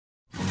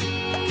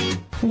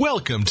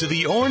Welcome to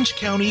the Orange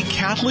County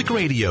Catholic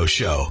Radio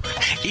Show.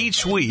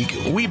 Each week,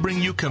 we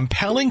bring you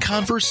compelling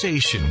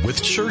conversation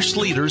with church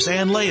leaders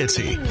and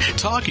laity,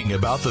 talking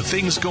about the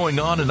things going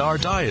on in our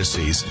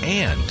diocese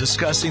and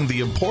discussing the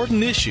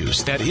important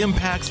issues that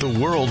impact the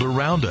world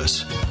around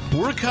us.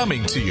 We're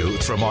coming to you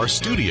from our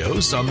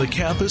studios on the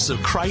campus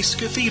of Christ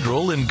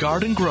Cathedral in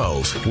Garden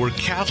Grove, where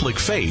Catholic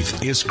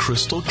faith is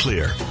crystal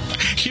clear.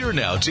 Here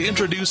now to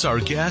introduce our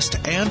guest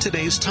and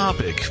today's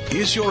topic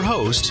is your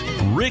host,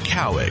 Rick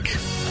Howick.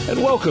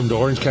 And welcome to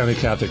Orange County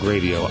Catholic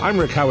Radio. I'm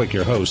Rick Howick,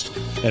 your host,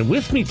 and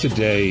with me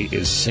today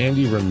is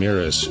Sandy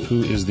Ramirez,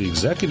 who is the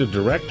Executive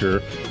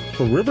Director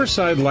for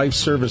Riverside Life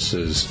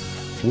Services,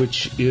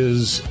 which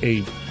is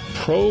a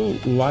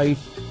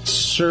pro-life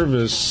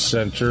service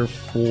center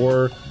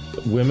for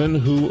women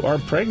who are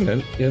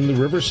pregnant in the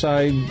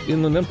Riverside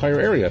Inland Empire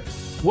area.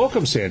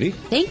 Welcome, Sandy.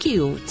 Thank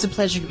you. It's a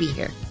pleasure to be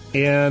here.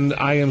 And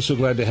I am so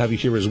glad to have you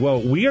here as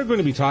well. We are going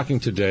to be talking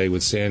today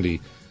with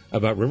Sandy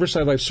about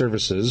Riverside Life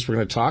Services. We're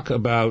going to talk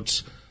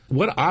about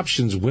what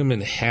options women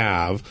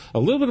have, a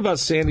little bit about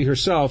Sandy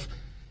herself,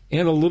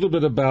 and a little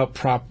bit about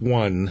Prop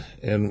 1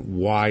 and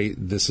why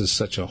this is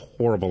such a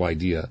horrible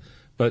idea.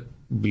 But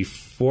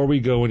before we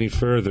go any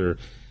further,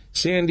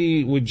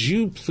 Sandy, would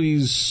you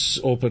please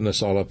open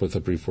us all up with a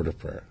brief word of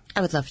prayer?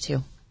 I would love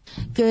to.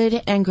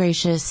 Good and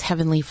gracious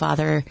Heavenly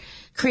Father,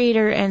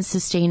 creator and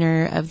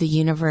sustainer of the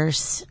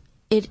universe,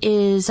 it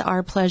is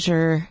our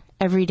pleasure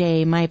every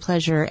day, my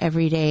pleasure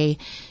every day,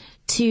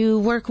 to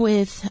work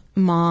with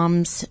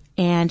moms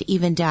and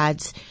even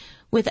dads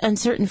with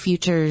uncertain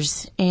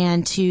futures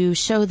and to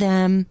show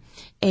them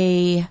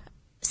a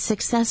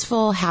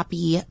successful,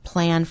 happy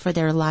plan for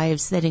their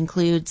lives that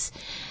includes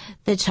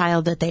the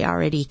child that they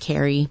already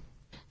carry.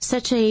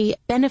 Such a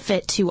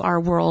benefit to our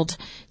world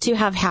to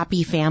have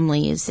happy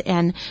families.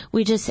 And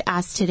we just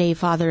ask today,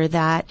 Father,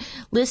 that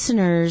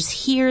listeners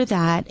hear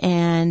that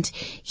and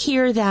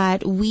hear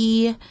that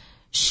we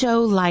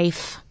show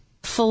life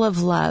full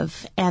of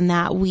love and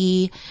that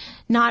we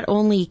not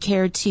only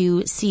care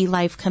to see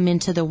life come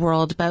into the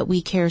world, but we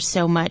care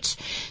so much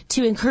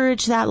to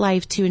encourage that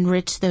life, to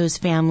enrich those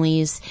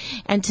families,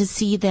 and to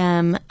see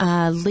them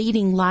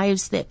leading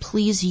lives that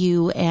please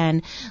you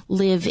and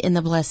live in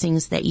the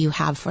blessings that you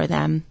have for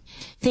them.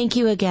 Thank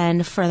you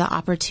again for the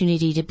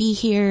opportunity to be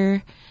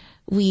here.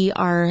 We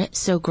are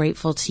so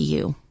grateful to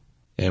you.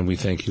 And we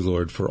thank you,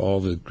 Lord, for all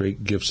the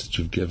great gifts that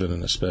you've given,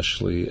 and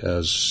especially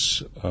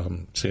as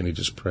Sandy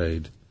just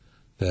prayed,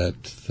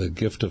 that the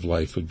gift of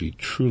life would be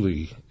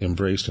truly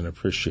embraced and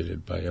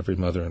appreciated by every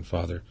mother and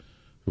father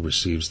who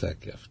receives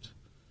that gift.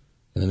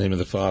 In the name of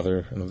the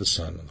Father, and of the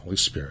Son, and the Holy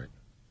Spirit.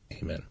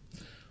 Amen.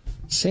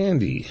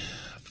 Sandy,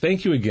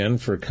 thank you again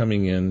for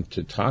coming in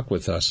to talk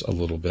with us a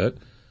little bit.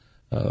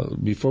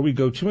 Before we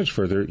go too much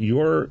further,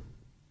 you're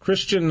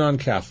Christian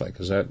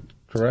non-Catholic, is that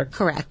correct?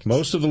 Correct.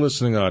 Most of the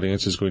listening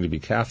audience is going to be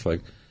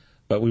Catholic.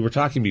 But we were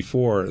talking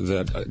before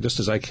that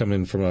just as I come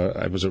in from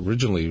I was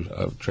originally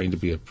trained to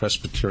be a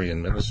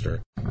Presbyterian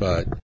minister,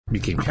 but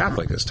became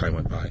Catholic as time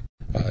went by.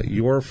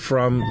 You're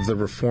from the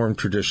Reformed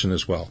tradition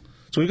as well.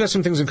 So we've got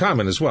some things in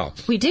common as well.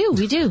 We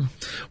do.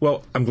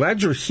 Well, I'm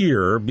glad you're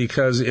here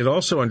because it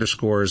also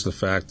underscores the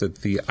fact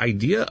that the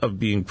idea of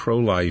being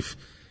pro-life,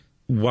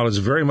 while it's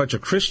very much a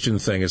Christian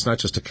thing, it's not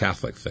just a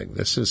Catholic thing.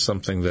 This is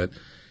something that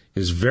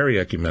is very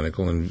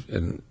ecumenical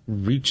and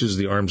reaches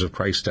the arms of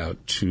Christ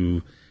out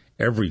to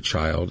every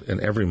child and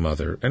every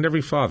mother and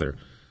every father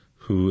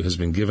who has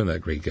been given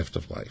that great gift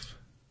of life.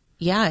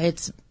 Yeah,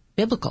 it's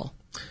biblical.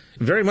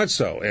 Very much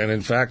so. And in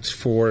fact,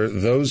 for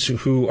those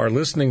who are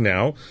listening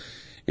now,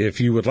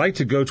 if you would like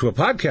to go to a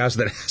podcast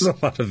that has a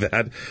lot of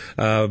that,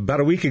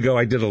 about a week ago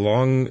I did a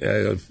long,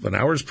 an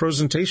hour's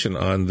presentation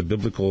on the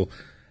biblical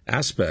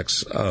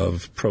aspects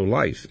of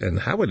pro-life and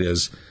how it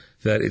is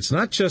that it's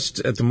not just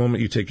at the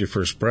moment you take your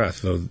first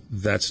breath, though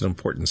that's an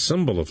important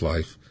symbol of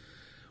life.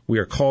 We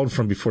are called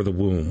from before the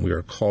womb. We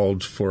are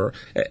called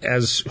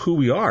as who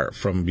we are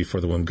from before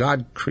the womb.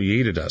 God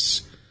created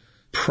us.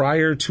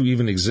 Prior to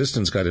even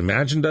existence, God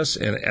imagined us,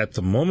 and at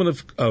the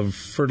moment of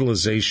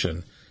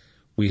fertilization,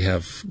 we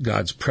have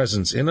God's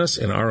presence in us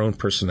and our own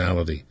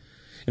personality.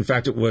 In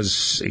fact, it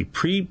was a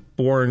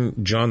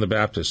pre-born John the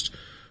Baptist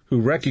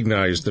who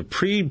recognized the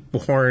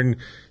pre-born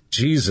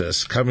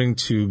Jesus coming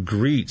to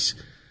greet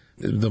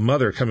the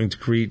mother coming to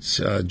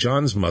greet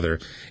John's mother,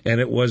 and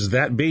it was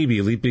that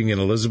baby leaping in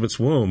Elizabeth's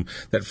womb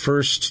that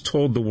first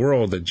told the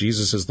world that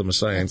Jesus is the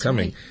Messiah and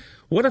coming. Right.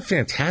 What a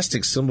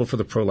fantastic symbol for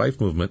the pro-life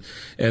movement,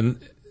 and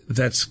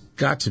that's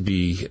got to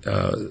be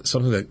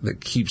something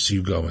that keeps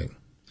you going.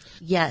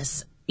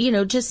 Yes.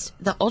 Just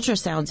the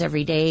ultrasounds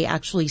every day,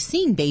 actually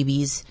seeing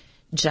babies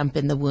jump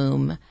in the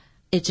womb,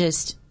 it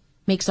just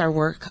makes our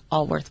work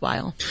all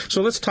worthwhile.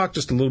 So let's talk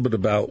just a little bit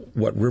about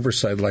what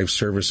Riverside Life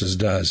Services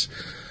does.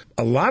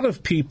 A lot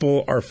of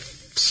people are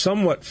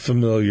somewhat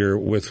familiar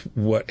with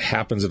what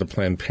happens at a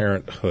Planned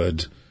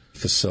Parenthood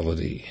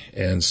facility.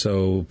 And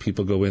so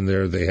people go in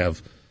there, they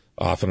have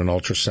often an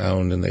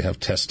ultrasound and they have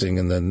testing,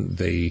 and then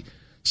they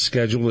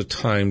schedule a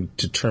time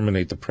to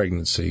terminate the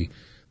pregnancy.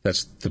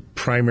 that's the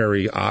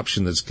primary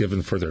option that's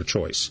given for their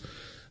choice.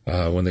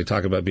 When they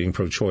talk about being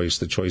pro-choice,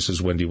 the choice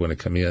is when do you want to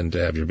come in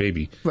to have your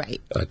baby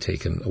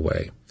taken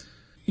away.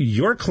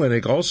 Your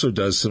clinic also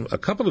does a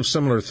couple of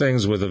similar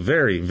things with a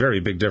very, very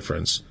big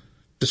difference.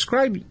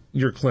 Describe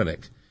your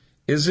clinic.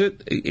 Is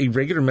it a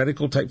regular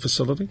medical type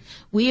facility?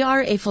 We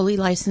are a fully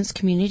licensed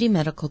community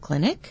medical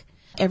clinic.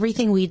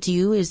 Everything we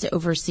do is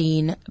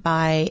overseen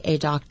by a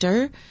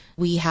doctor.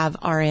 We have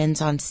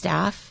RNs on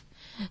staff.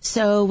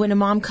 So when a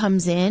mom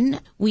comes in,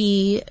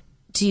 we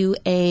do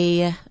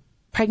a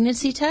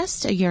pregnancy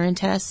test, a urine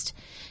test,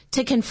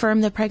 to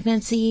confirm the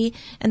pregnancy.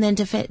 And then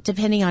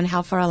depending on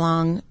how far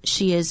along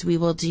she is, we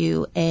will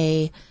do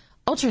a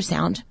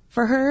ultrasound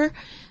for her.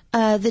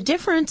 The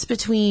difference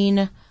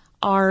between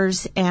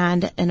ours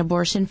and an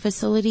abortion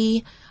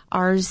facility,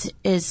 ours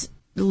is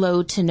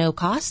low to no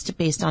cost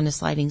based on a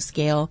sliding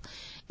scale,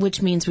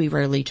 which means we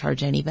rarely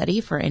charge anybody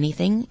for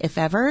anything, if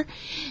ever.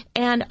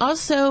 And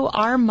also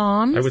our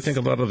moms. I would think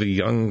a lot of the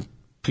young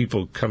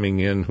people coming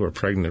in who are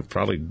pregnant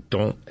probably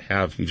don't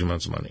have huge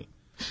amounts of money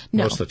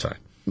most of the time.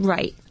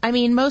 Right. I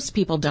mean, most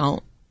people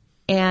don't.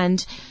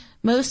 And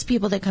most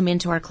people that come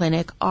into our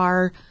clinic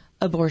are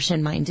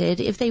abortion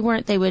minded. If they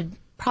weren't, they would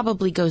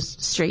probably go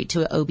straight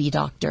to an OB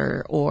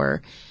doctor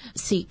or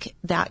seek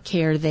that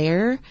care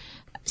there.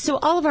 So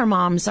all of our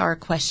moms are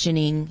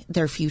questioning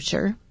their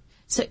future.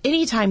 So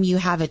anytime you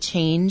have a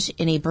change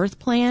in a birth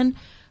plan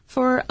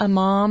for a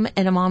mom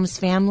and a mom's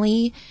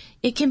family,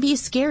 it can be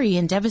scary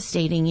and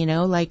devastating,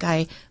 like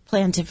I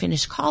plan to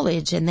finish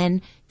college and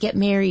then get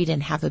married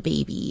and have a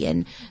baby.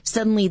 And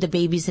suddenly the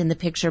baby's in the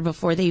picture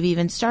before they've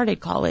even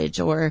started college,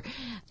 or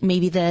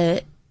maybe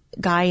the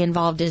guy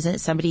involved isn't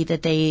somebody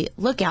that they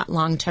look at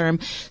long term.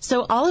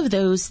 So all of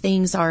those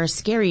things are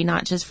scary,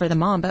 not just for the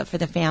mom, but for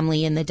the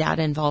family and the dad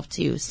involved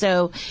too.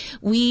 So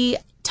we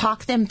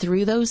talk them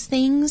through those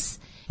things.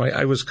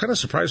 I was kind of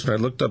surprised when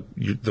I looked up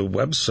the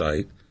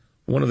website.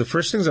 One of the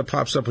first things that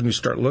pops up when you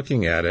start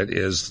looking at it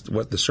is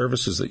what the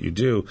services that you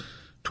do.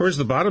 Towards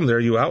the bottom there,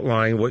 you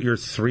outline what your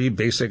 3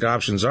 basic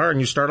options are, and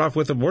you start off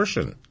with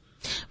abortion.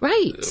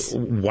 Right.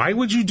 Why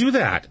would you do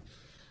that?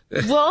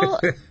 Well,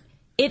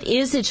 it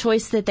is a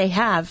choice that they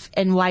have,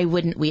 and why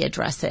wouldn't we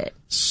address it?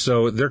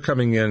 So they're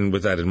coming in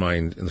with that in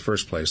mind in the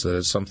first place, that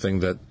it's something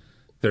that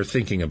they're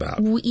thinking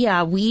about.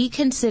 We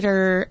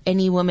consider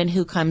any woman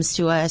who comes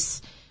to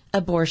us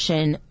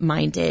abortion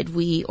minded,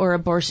 or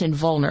abortion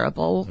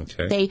vulnerable.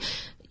 Okay.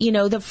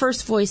 The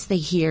first voice they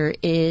hear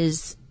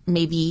is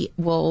maybe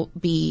will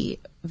be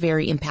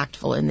very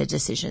impactful in the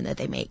decision that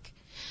they make.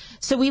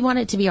 So we want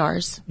it to be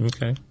ours.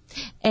 Okay.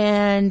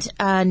 And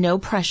no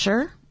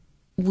pressure.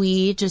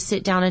 We just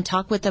sit down and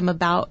talk with them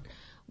about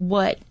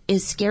what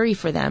is scary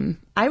for them.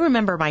 I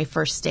remember my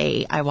first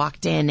day I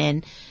walked in,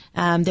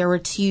 and there were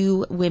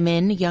 2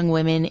 young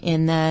women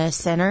in the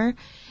center.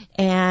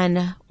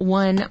 And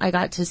one I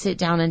got to sit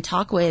down and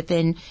talk with,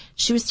 and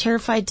she was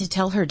terrified to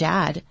tell her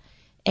dad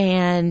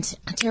and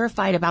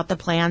terrified about the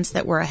plans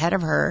that were ahead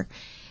of her.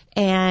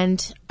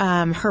 And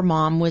her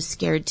mom was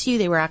scared too.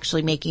 They were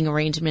actually making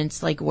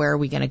arrangements like, where are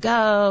we going to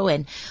go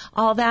and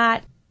all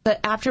that. But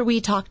after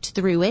we talked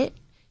through it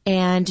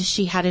and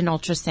she had an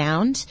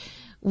ultrasound,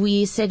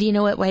 we said, you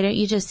know what, why don't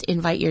you just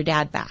invite your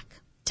dad back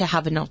to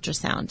have an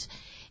ultrasound?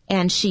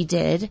 And she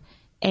did.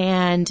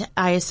 And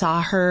I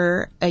saw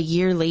her a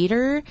year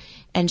later,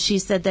 and she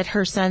said that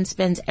her son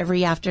spends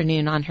every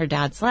afternoon on her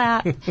dad's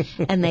lap,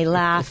 and they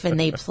laugh and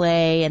they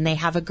play and they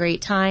have a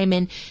great time.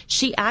 And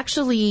she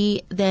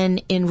actually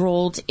then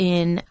enrolled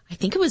in, I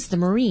think it was the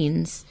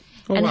Marines,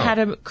 had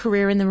a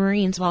career in the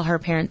Marines while her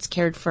parents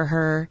cared for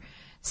her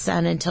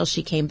son until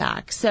she came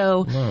back.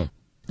 So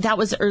that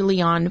was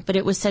early on, but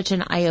it was such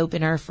an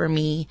eye-opener for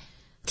me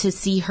to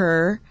see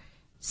her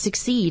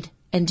succeed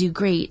and do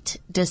great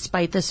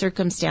despite the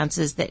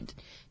circumstances that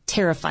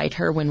terrified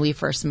her when we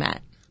first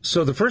met.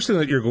 So the first thing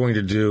that you're going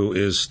to do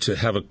is to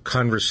have a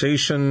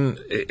conversation.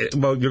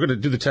 Well, you're going to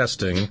do the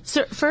testing.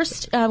 So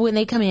first, when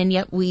they come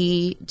in,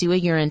 we do a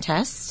urine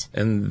test.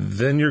 And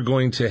then you're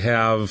going to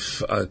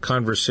have a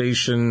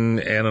conversation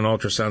and an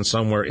ultrasound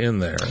somewhere in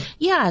there.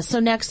 Yeah. So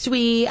next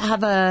we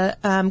have a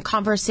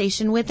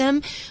conversation with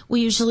them.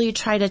 We usually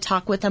try to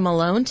talk with them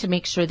alone to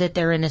make sure that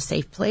they're in a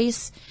safe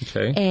place.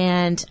 Okay.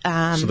 And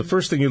so the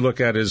first thing you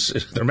look at is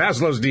their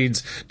Maslow's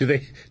needs. Do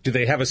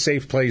they have a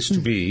safe place to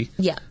be?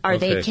 Yeah. Are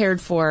they cared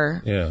for?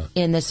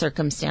 In the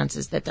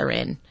circumstances that they're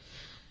in.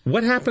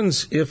 What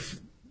happens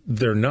if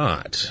they're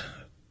not?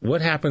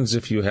 What happens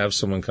if you have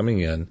someone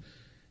coming in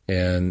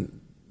and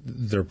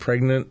they're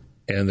pregnant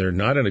and they're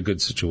not in a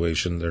good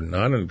situation, they're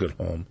not in a good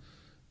home,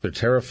 they're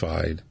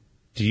terrified?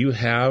 Do you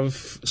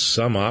have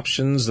some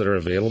options that are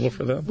available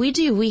for them? We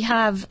do. We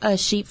have a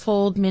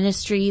sheepfold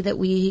ministry that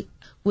we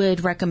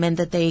would recommend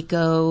that they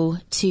go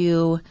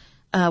to.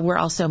 We're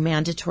also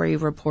mandatory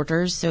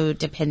reporters, so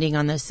depending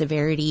on the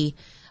severity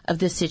of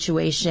the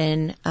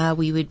situation,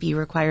 we would be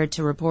required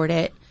to report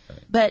it.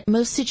 But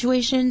most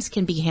situations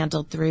can be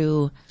handled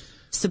through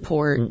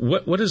support.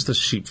 What is the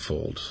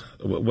sheepfold?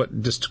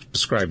 Just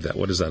describe that.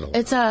 What is that?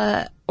 It's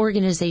a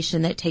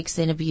organization that takes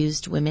in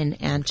abused women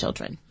and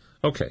children.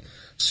 Okay.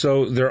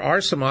 So there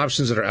are some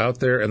options that are out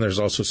there, and there's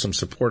also some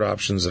support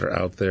options that are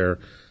out there.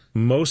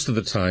 Most of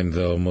the time,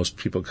 though, most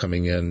people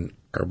coming in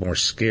are more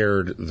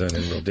scared than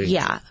in real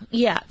danger.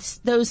 Yeah.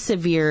 Those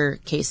severe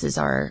cases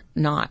are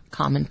not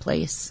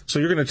commonplace. So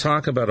you're going to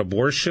talk about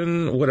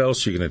abortion. What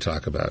else are you going to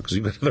talk about? Because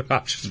you've got other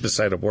options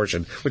beside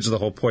abortion, which is the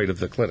whole point of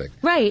the clinic.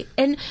 Right.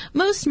 And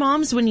most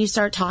moms, when you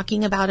start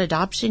talking about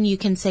adoption, you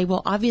can say,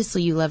 well,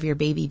 obviously you love your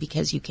baby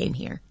because you came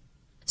here.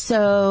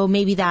 So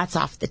maybe that's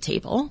off the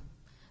table.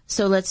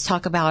 So let's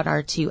talk about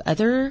our two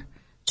other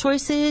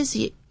choices,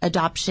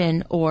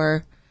 adoption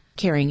or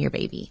carrying your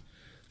baby.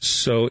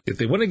 So if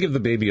they want to give the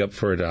baby up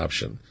for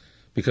adoption,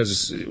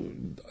 because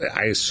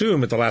I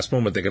assume at the last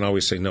moment they can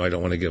always say, no, I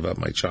don't want to give up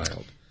my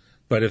child.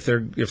 But if they're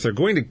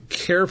going to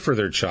care for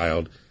their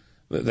child,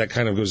 that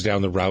kind of goes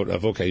down the route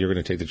of, okay, you're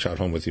going to take the child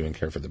home with you and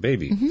care for the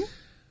baby. Mm-hmm.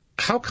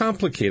 How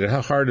complicated,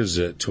 how hard is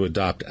it to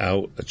adopt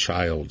out a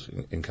child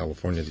in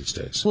California these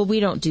days? Well, we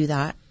don't do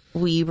that.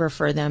 We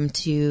refer them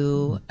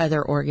to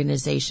other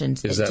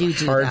organizations that do that. Is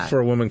that hard for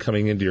a woman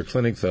coming into your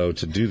clinic, though,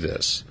 to do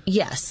this?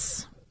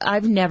 Yes.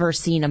 I've never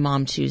seen a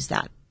mom choose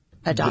that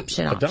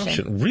adoption option.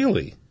 Adoption,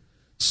 really?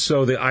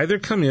 So they either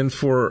come in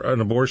for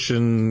an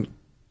abortion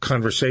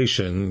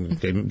conversation,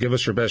 okay, give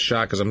us your best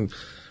shot, because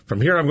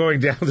from here I'm going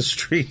down the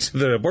street to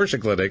the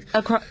abortion clinic.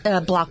 A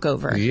block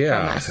over from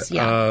us,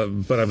 yeah.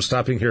 But I'm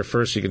stopping here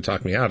first so you can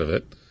talk me out of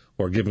it,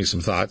 or give me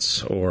some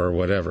thoughts, or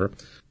whatever.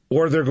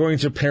 Or they're going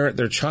to parent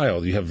their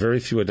child. You have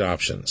very few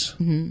adoptions.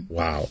 Mm-hmm.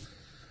 Wow.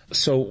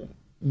 So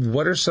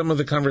what are some of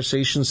the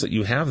conversations that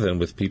you have then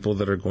with people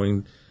that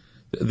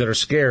are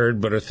scared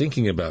but are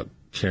thinking about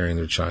carrying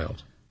their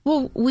child?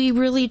 Well, we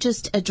really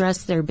just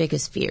address their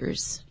biggest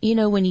fears. You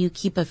know, when you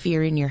keep a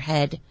fear in your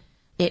head,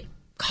 it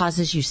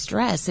causes you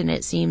stress and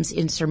it seems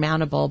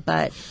insurmountable.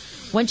 But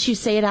once you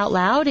say it out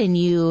loud and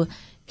you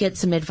get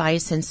some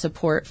advice and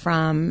support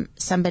from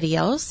somebody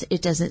else,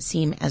 it doesn't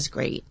seem as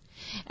great.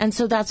 And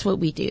so that's what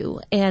we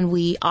do. And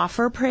we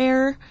offer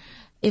prayer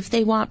if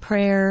they want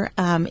prayer.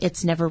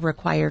 It's never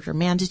required or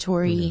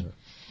mandatory. Yeah.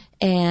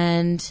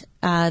 And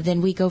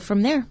then we go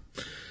from there.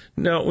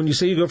 Now, when you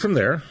say you go from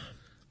there,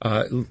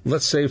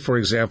 let's say, for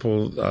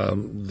example,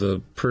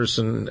 the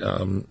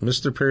person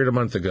missed their period a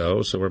month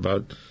ago, so we're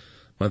about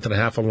a month and a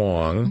half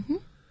along. Mm-hmm.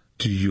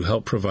 Do you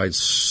help provide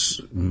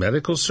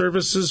medical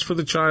services for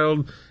the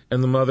child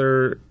and the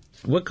mother?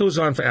 What goes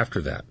on after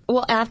that?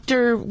 Well,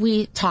 after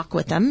we talk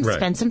with them, right,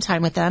 spend some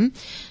time with them,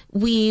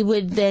 we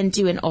would then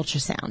do an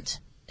ultrasound.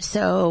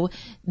 So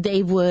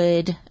they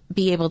would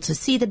be able to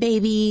see the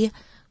baby.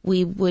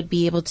 We would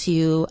be able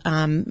to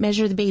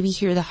measure the baby,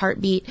 hear the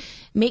heartbeat,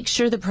 make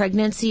sure the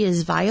pregnancy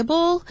is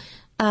viable,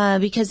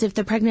 because if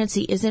the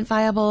pregnancy isn't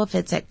viable, if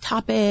it's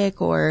ectopic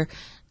or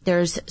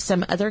there's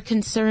some other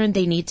concern,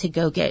 they need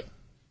to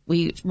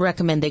we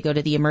recommend they go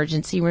to the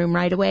emergency room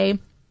right away.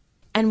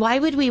 And why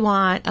would we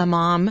want a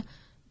mom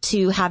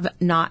to have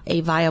not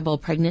a viable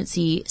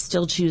pregnancy,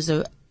 still choose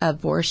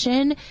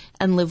abortion,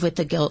 and live with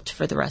the guilt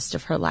for the rest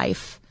of her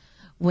life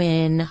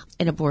when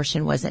an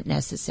abortion wasn't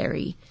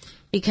necessary?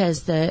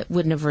 Because that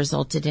wouldn't have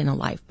resulted in a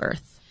live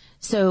birth.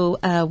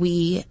 So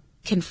we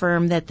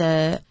confirm that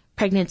the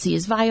pregnancy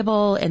is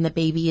viable and the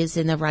baby is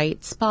in the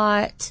right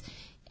spot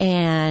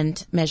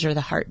and measure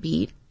the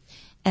heartbeat.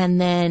 And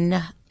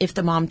then if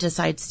the mom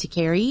decides to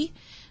carry,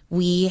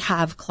 we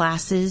have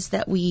classes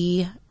that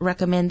we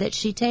recommend that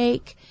she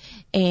take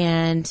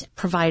and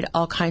provide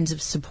all kinds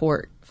of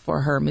support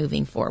for her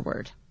moving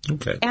forward.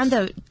 Okay. And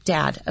the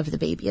dad of the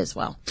baby as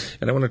well.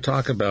 And I want to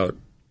talk about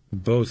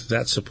both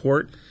that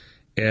support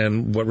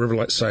and what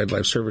Riverside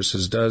Life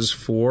Services does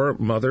for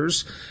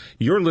mothers.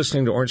 You're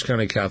listening to Orange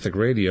County Catholic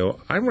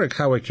Radio. I'm Rick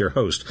Howick, your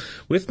host.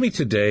 With me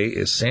today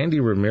is Sandy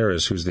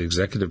Ramirez, who's the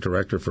Executive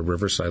Director for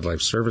Riverside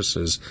Life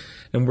Services.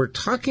 And we're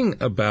talking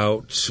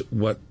about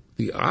what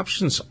the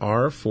options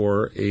are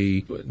for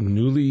a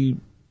newly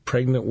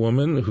pregnant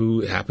woman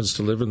who happens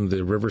to live in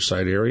the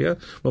Riverside area.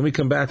 When we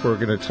come back,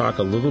 we're going to talk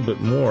a little bit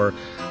more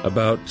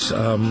about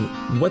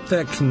what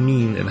that can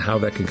mean and how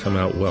that can come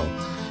out well.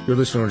 You're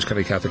listening to Orange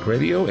County Catholic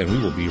Radio, and we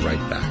will be right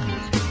back.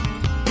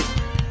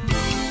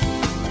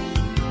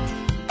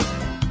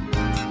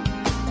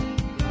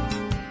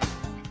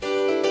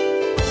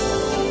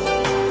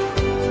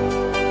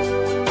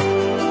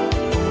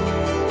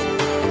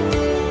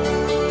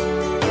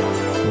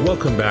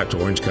 Welcome back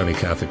to Orange County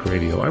Catholic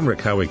Radio. I'm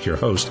Rick Howick, your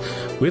host.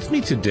 With me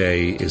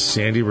today is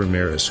Sandy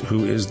Ramirez,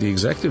 who is the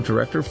Executive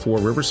Director for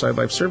Riverside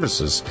Life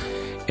Services.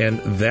 And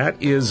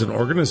that is an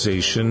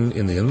organization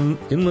in the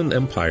Inland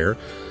Empire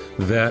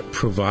that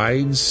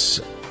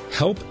provides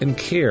help and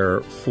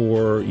care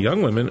for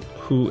young women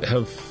who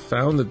have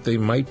found that they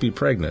might be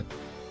pregnant.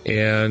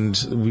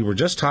 And we were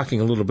just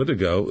talking a little bit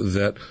ago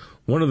that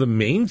one of the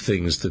main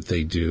things that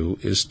they do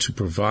is to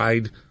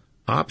provide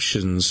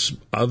options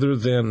other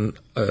than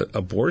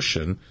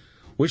abortion,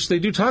 which they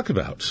do talk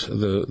about.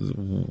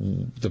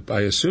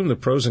 I assume the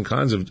pros and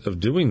cons of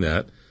doing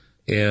that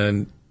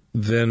and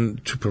then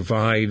to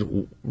provide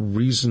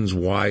reasons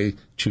why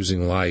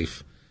choosing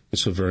life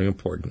is so very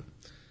important.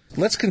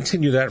 Let's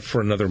continue that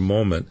for another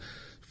moment.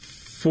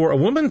 For a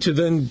woman to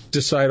then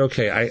decide,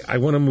 okay, I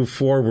want to move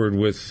forward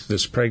with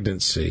this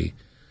pregnancy,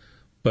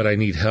 but I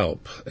need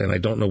help and I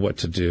don't know what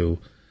to do.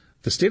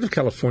 The state of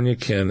California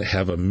can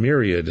have a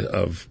myriad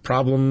of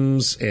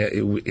problems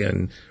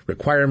and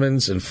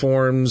requirements and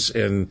forms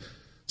and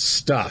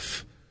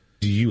stuff.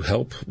 Do you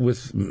help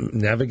with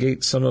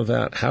navigate some of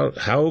that?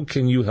 How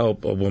can you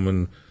help a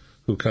woman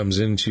who comes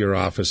into your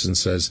office and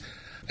says,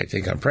 I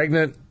think I'm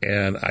pregnant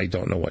and I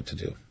don't know what to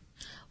do?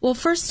 Well,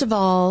 first of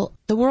all,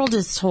 the world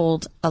is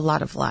told a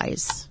lot of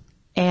lies.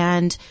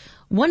 And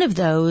one of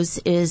those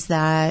is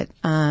that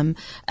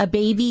a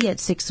baby at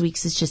 6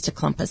 weeks is just a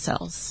clump of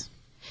cells.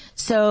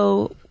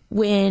 So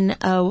when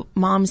a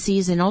mom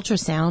sees an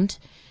ultrasound,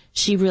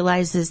 she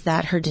realizes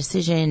that her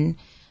decision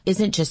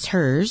isn't just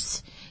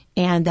hers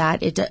and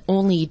that it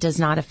only does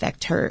not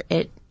affect her.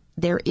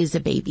 There is a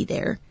baby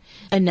there.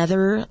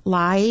 Another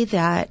lie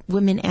that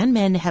women and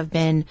men have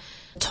been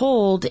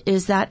told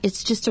is that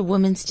it's just a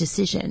woman's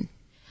decision.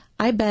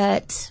 I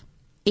bet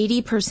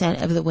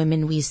 80% of the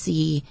women we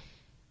see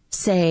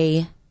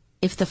say,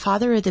 if the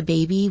father of the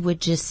baby would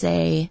just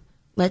say,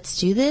 let's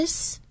do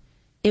this,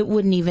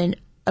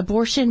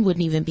 abortion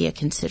wouldn't even be a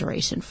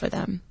consideration for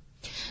them.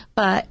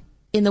 But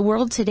in the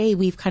world today,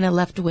 we've kind of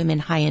left women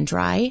high and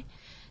dry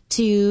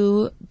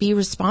to be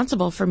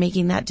responsible for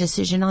making that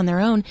decision on their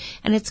own.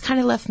 And it's kind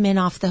of left men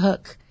off the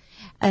hook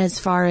as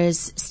far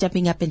as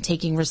stepping up and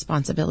taking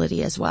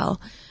responsibility as well.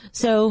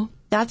 So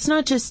that's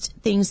not just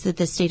things that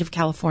the state of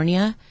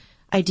California,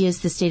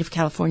 ideas the state of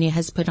California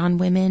has put on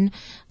women.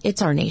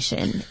 It's our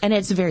nation. And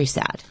it's very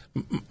sad.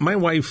 My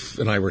wife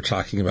and I were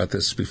talking about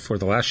this before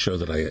the last show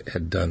that I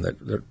had done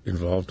that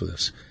involved with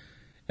this.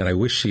 And I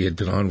wish she had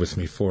been on with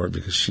me for it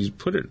because she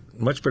put it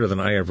much better than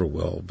I ever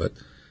will. But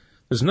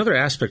there's another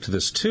aspect to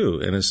this, too,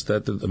 and it's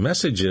that the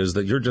message is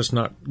that you're just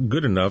not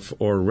good enough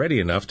or ready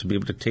enough to be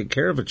able to take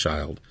care of a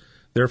child.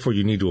 Therefore,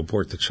 you need to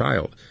abort the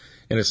child.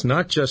 And it's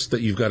not just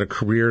that you've got a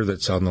career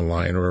that's on the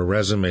line or a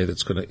resume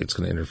it's going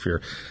to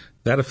interfere.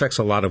 That affects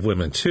a lot of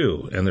women,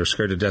 too, and they're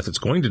scared to death it's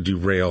going to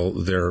derail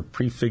their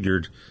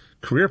prefigured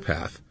career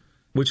path,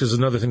 which is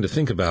another thing to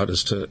think about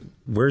as to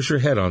where's your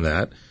head on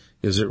that?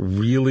 Is it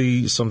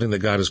really something that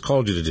God has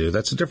called you to do?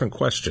 That's a different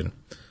question.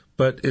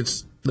 But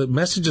the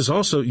message is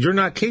also, you're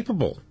not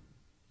capable.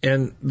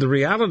 And the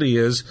reality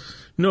is,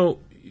 no,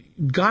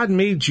 God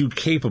made you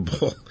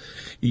capable.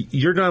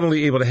 You're not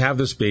only able to have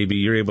this baby,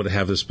 you're able to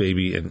have this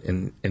baby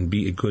and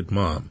be a good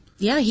mom.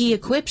 Yeah, he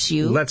equips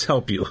you. Let's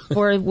help you.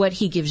 For what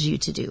he gives you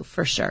to do,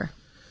 for sure.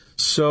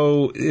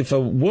 So if a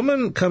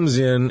woman comes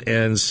in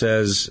and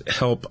says,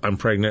 help, I'm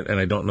pregnant and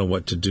I don't know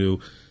what to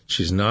do,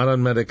 she's not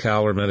on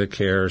Medi-Cal or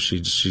Medicare,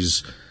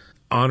 she's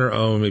on her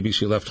own, maybe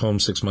she left home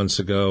 6 months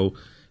ago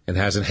and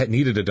hasn't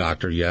needed a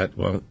doctor yet,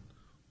 well,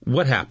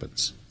 what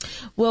happens?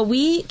 Well,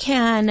 we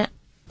can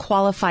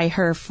qualify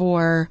her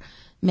for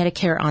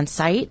Medicare on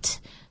site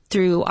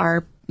through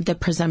the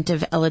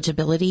presumptive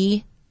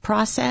eligibility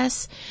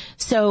process.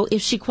 So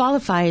if she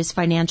qualifies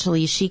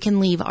financially, she can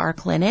leave our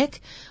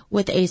clinic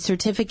with a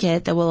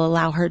certificate that will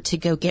allow her to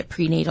go get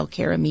prenatal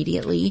care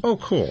immediately. Oh,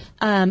 cool.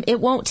 It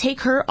won't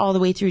take her all the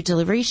way through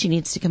delivery. She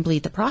needs to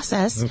complete the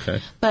process.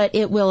 Okay. But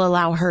it will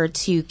allow her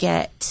to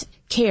get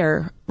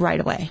care right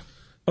away.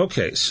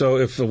 Okay, so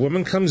if a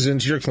woman comes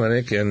into your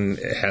clinic and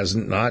has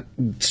not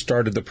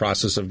started the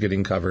process of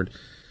getting covered,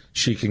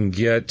 she can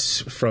get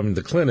from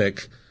the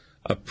clinic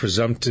a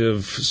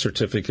presumptive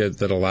certificate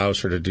that allows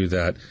her to do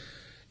that.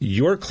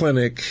 Your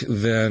clinic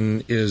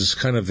then is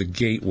kind of the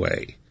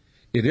gateway.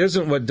 It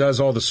isn't what does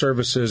all the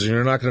services, and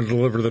you're not going to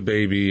deliver the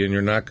baby,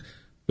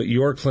 but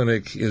your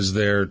clinic is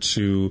there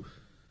to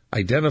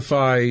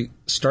identify,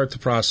 start the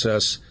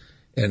process,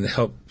 and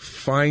help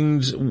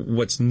find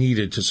what's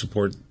needed to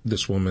support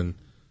this woman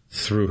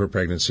through her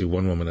pregnancy,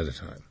 one woman at a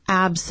time.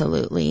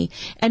 Absolutely.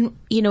 And,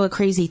 a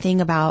crazy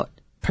thing about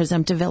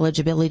presumptive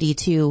eligibility,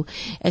 too,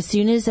 as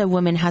soon as a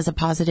woman has a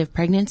positive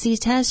pregnancy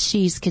test,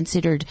 she's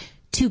considered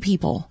two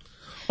people.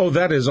 Oh,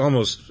 that is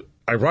almost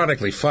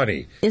ironically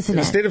funny. Isn't it?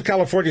 In the state of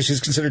California, she's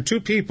considered two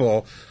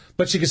people,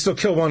 but she can still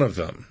kill one of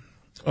them.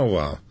 Oh,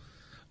 wow.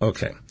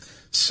 Okay.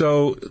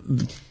 So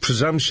the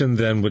presumption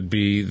then would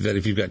be that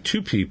if you've got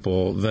two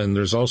people, then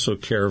there's also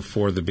care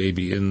for the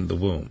baby in the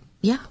womb.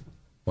 Yeah.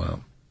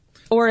 Wow.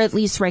 Or at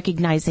least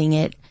recognizing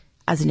it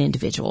as an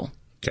individual.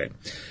 Okay.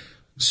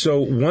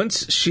 So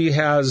once she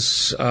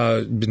has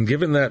been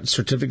given that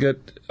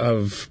certificate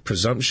of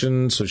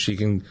presumption so she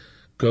can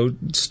go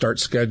start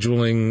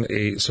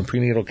scheduling some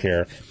prenatal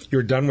care,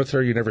 you're done with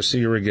her, you never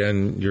see her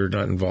again, you're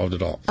not involved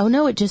at all. Oh,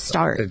 no, it just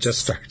starts. It just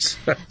starts.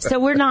 So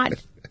we're not,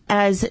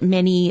 as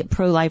many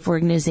pro-life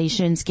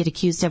organizations get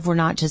accused of, we're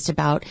not just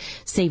about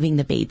saving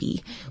the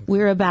baby.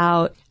 We're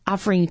about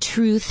offering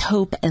truth,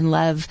 hope, and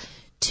love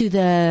to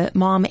the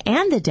mom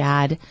and the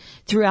dad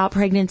throughout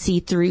pregnancy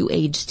through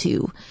age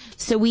 2.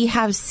 So we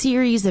have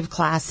series of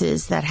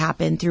classes that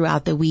happen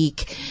throughout the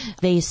week.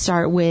 They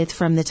start with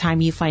from the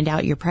time you find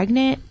out you're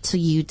pregnant till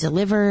you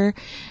deliver,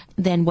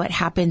 then what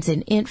happens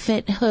in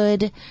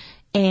infanthood,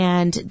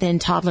 and then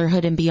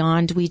toddlerhood and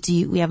beyond.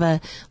 We have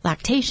a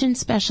lactation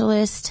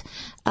specialist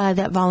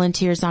that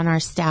volunteers on our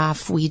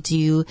staff. We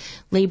do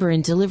labor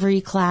and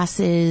delivery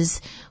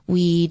classes.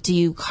 We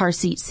do car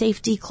seat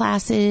safety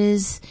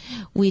classes.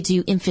 We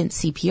do infant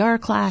CPR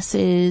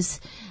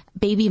classes,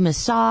 baby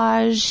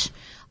massage,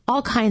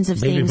 all kinds of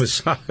baby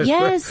things. Massage.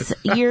 Yes,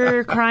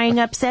 you're crying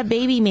upset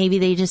baby. Maybe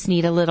they just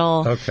need a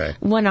little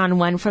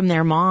one-on-one from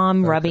their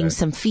mom, rubbing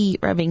some feet,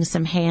 rubbing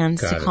some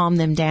hands to calm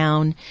them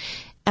down.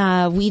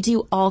 We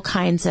do all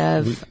kinds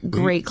of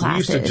great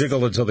classes. We used to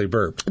jiggle until they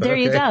burp. There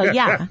you go.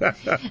 Yeah.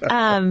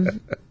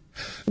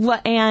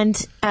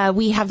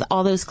 We have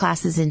all those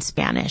classes in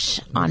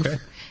Spanish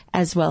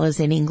as well as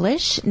in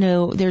English.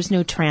 No, there's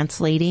no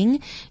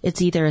translating.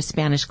 It's either a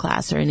Spanish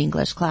class or an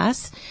English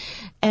class.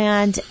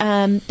 And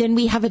then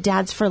we have a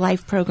Dads for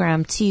Life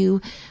program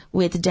too,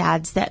 with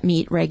dads that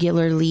meet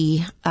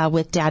regularly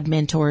with dad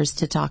mentors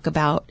to talk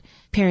about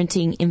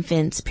parenting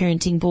infants,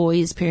 parenting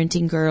boys,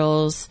 parenting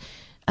girls,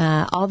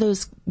 all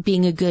those,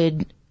 being a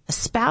good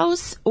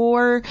spouse,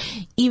 or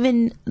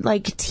even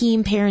like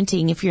team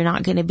parenting if you're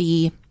not going to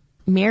be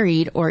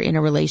married or in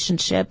a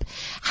relationship.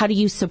 How do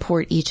you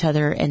support each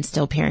other and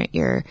still parent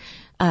your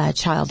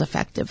child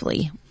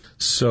effectively?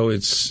 So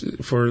it's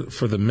for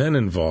the men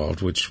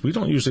involved, which we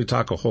don't usually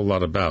talk a whole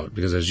lot about,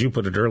 because as you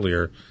put it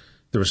earlier,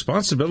 the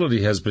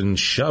responsibility has been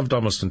shoved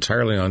almost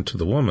entirely onto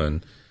the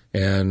woman,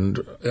 and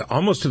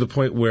almost to the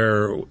point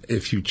where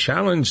if you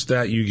challenge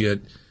that, you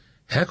get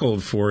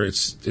heckled for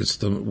it's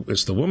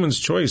the woman's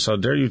choice. How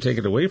dare you take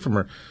it away from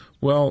her?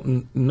 Well,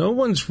 no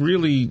one's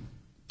really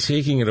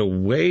taking it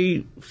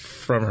away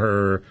from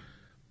her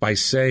by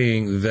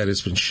saying that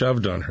it's been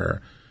shoved on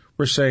her.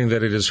 We're saying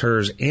that it is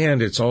hers,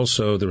 and it's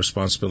also the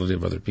responsibility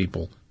of other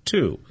people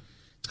too.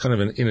 It's kind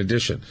of in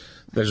addition.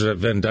 There's that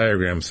Venn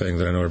diagram thing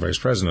that I know our vice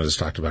president has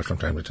talked about from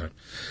time to time.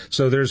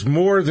 So there's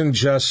more than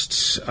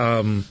just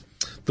the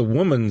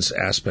woman's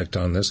aspect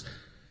on this.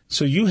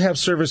 So you have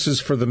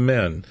services for the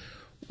men.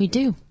 We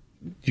do.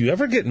 Do you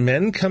ever get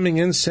men coming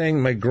in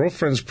saying, my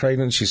girlfriend's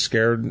pregnant, she's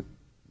scared?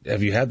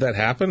 Have you had that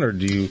happen, or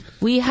do you?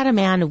 We had a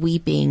man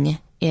weeping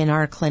in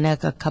our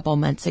clinic a couple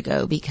months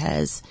ago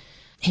because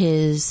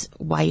his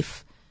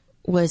wife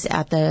was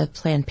at the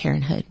Planned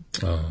Parenthood.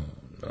 Oh,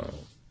 no.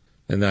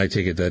 And I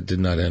take it that did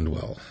not end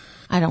well.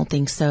 I don't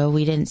think so.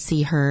 We didn't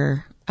see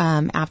her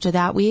after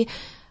that. We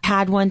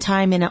had one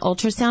time in an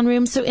ultrasound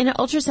room. So in an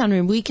ultrasound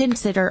room, we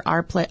consider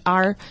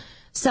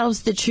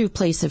ourselves the true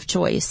place of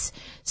choice.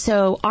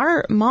 So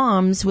our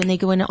moms, when they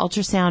go into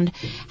ultrasound,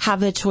 have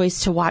the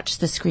choice to watch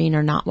the screen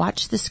or not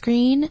watch the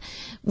screen.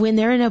 When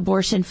they're in an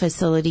abortion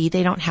facility,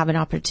 they don't have an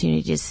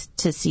opportunity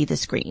to see the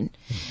screen.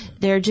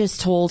 They're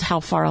just told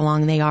how far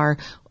along they are,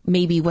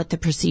 maybe what the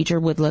procedure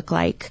would look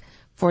like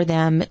for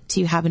them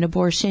to have an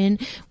abortion.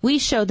 We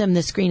show them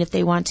the screen if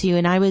they want to.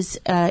 And I was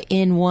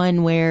in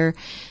one where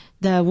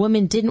the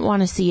woman didn't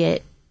want to see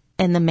it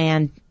and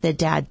the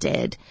dad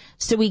did.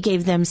 So we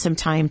gave them some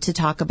time to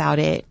talk about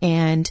it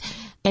and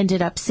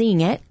ended up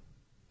seeing it,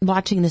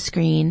 watching the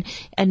screen,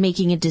 and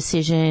making a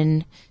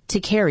decision to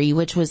carry,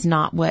 which was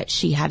not what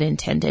she had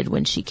intended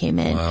when she came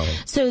in. Wow.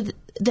 So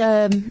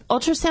the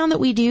ultrasound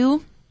that we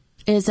do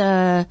is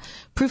a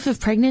proof of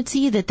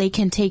pregnancy that they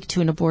can take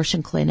to an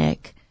abortion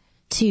clinic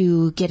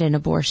to get an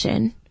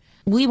abortion.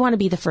 We want to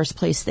be the first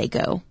place they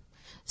go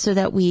so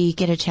that we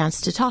get a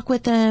chance to talk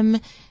with them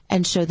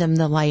and show them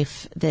the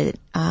life that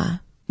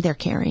they're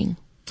carrying.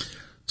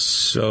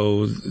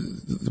 So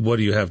what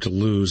do you have to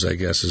lose, I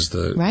guess, is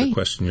the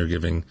question you're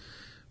giving.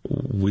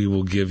 We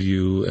will give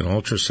you an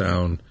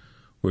ultrasound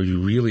where you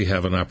really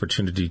have an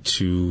opportunity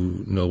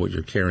to know what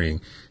you're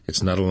carrying.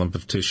 It's not a lump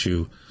of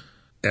tissue.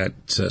 At,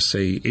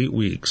 say, 8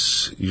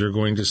 weeks, you're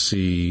going to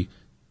see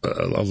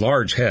a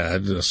large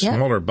head, a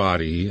smaller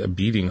body, a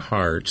beating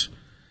heart,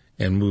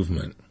 and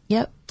movement.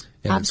 Yep,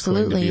 and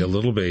absolutely. It's going to be a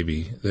little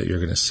baby that you're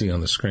going to see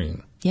on the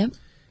screen. Yep.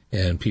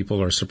 And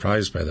people are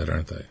surprised by that,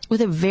 aren't they? With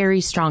a very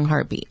strong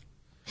heartbeat.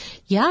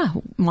 Yeah,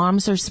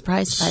 moms are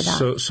surprised by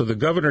that. So the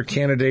governor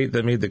candidate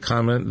that made the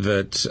comment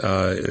that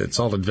it's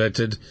all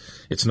invented,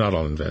 it's not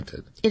all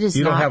invented. It is not.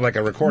 You don't have like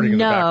a recording in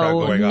the background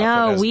going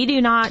off. No, we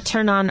do not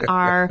turn on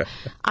our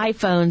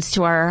iPhones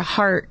to our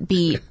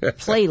heartbeat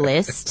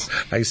playlist.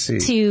 I see.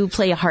 To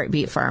play a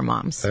heartbeat for our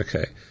moms.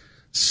 Okay.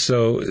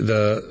 So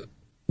the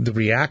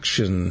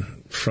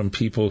reaction from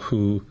people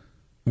who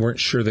weren't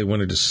sure they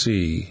wanted to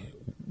see,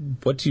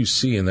 what do you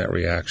see in that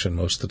reaction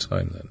most of the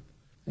time then?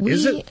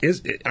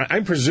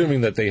 I'm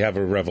presuming that they have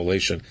a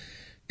revelation.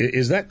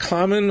 Is that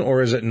common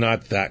or is it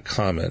not that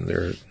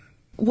common?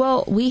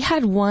 Well, we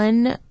had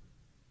one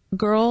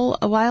girl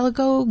a while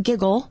ago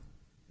giggle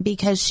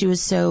because she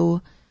was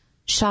so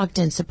shocked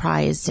and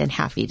surprised and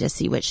happy to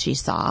see what she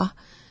saw.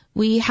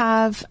 We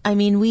have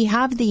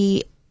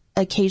the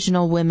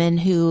occasional women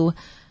who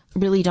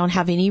really don't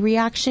have any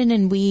reaction,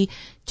 and we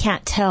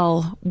can't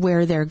tell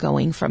where they're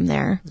going from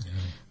there. Yeah.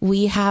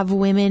 We have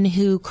women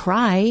who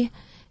cry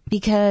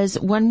because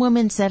one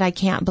woman said, I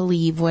can't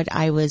believe what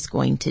I was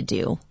going to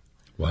do.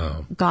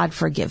 Wow. God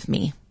forgive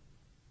me.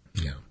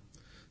 Yeah.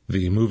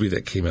 The movie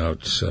that came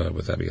out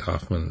with Abby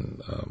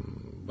Hoffman,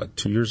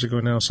 2 years ago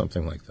now,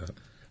 something like that,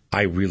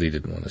 I really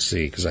didn't want to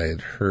see because I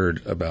had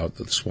heard about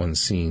this one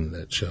scene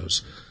that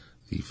shows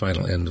the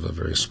final end of a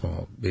very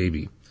small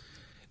baby.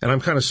 And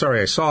I'm kind of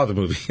sorry I saw the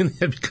movie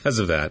because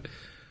of that.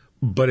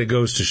 But it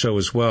goes to show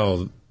as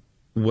well,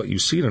 what you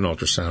see in an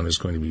ultrasound is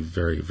going to be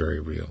very, very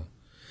real.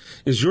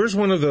 Is yours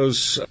one of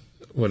those,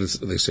 what is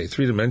they say,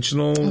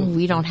 three-dimensional?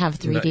 We don't have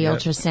 3D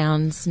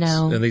ultrasounds,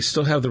 no. And they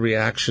still have the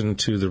reaction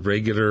to the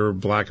regular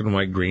black and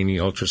white grainy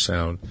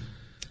ultrasound.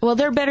 Well,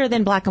 they're better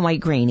than black and white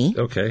grainy.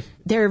 Okay.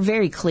 They're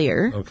very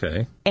clear.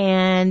 Okay.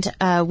 And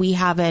we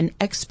have an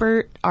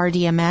expert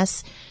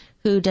RDMS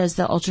who does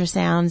the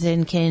ultrasounds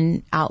and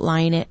can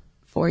outline it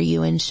for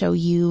you and show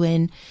you,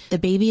 and the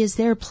baby is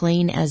there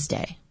plain as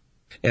day.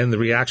 And the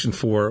reaction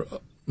for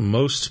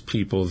most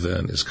people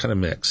then is kind of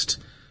mixed,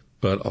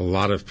 but a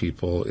lot of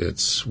people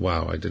it's,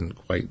 wow, I didn't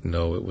quite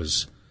know it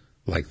was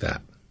like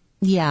that.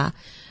 Yeah.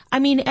 I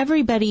mean,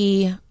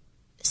 everybody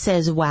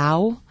says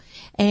wow,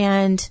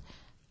 and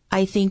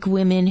I think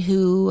women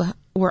who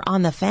were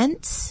on the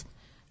fence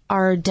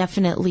are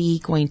definitely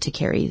going to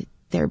carry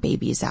their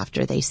babies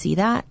after they see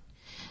that.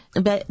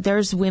 But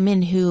there's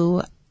women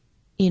who,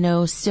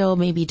 still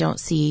maybe don't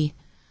see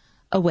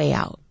a way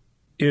out.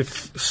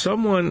 If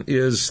someone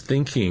is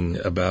thinking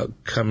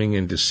about coming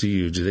in to see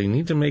you, do they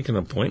need to make an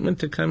appointment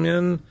to come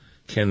in?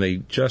 Can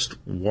they just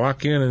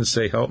walk in and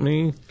say, help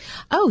me?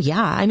 Oh,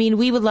 yeah. I mean,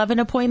 we would love an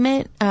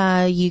appointment.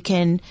 You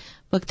can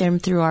book them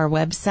through our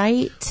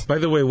website. By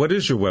the way, what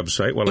is your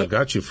website? Well, I've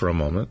got you for a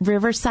moment.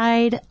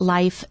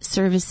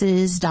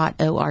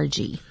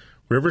 RiversideLifeServices.org.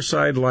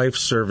 Riverside Life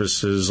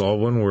Services, all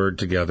one word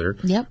together.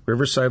 Yep.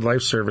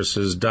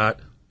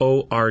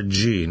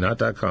 RiversideLifeServices.org,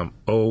 not .com,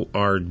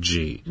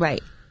 O-R-G.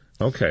 Right.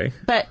 Okay.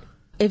 But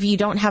if you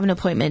don't have an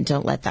appointment,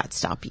 don't let that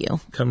stop you.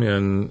 Come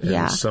in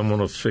and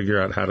someone will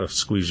figure out how to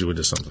squeeze you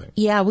into something.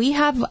 Yeah, we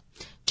have,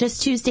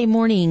 just Tuesday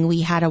morning,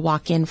 we had a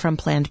walk-in from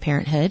Planned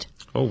Parenthood.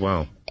 Oh,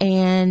 wow.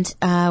 And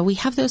we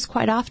have those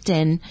quite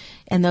often,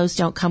 and those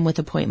don't come with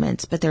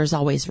appointments, but there's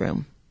always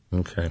room.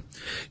 Okay.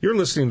 You're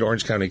listening to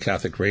Orange County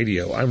Catholic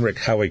Radio. I'm Rick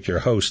Howick, your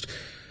host.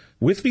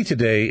 With me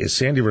today is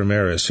Sandy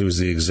Ramirez, who is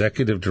the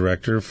Executive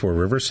Director for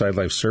Riverside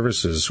Life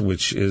Services,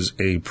 which is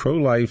a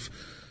pro-life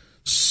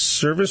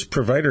service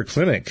provider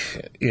clinic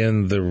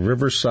in the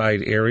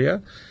Riverside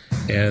area.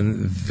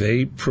 And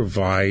they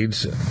provide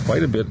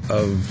quite a bit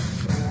of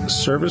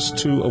service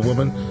to a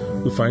woman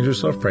who finds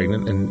herself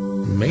pregnant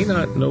and may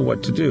not know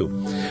what to do.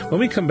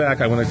 When we come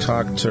back, I want to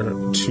talk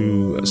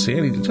to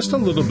Sandy just a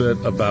little bit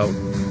about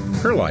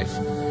her life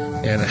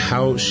and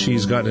how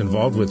she's gotten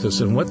involved with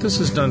this and what this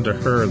has done to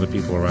her and the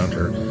people around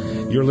her.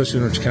 You're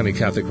listening to Orange County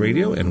Catholic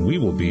Radio, and we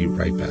will be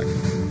right back.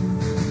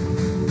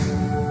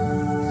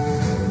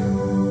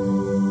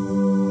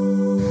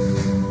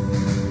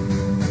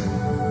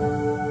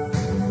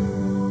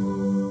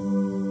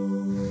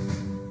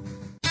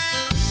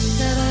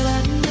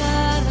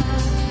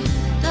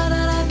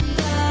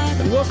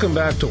 Welcome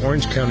back to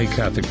Orange County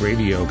Catholic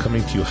Radio,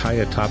 coming to you high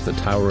atop the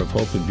Tower of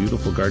Hope in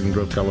beautiful Garden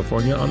Grove,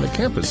 California, on the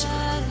campus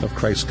of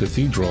Christ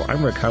Cathedral.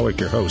 I'm Rick Howick,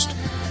 your host,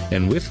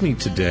 and with me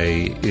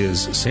today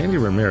is Sandy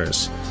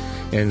Ramirez.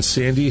 And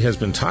Sandy has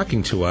been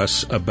talking to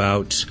us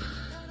about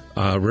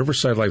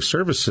Riverside Life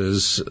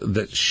Services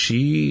that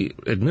she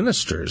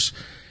administers.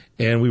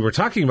 And we were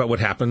talking about what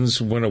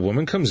happens when a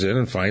woman comes in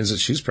and finds that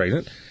she's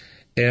pregnant,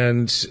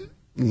 and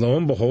lo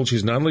and behold,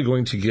 she's not only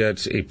going to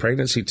get a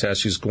pregnancy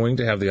test, she's going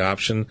to have the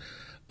option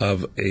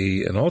of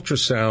an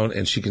ultrasound,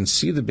 and she can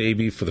see the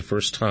baby for the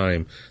first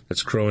time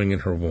that's growing in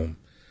her womb.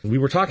 We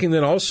were talking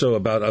then also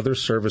about other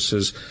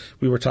services.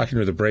 We were talking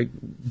to the break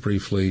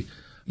briefly.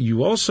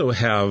 You also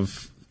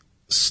have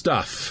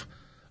stuff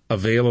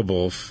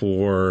available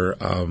for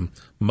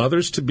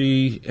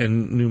mothers-to-be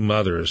and new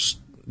mothers.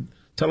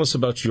 Tell us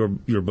about your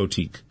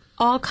boutique.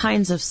 All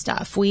kinds of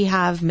stuff. We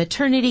have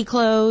maternity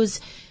clothes,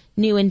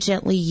 new and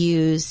gently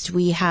used.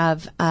 We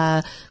have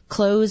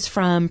clothes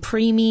from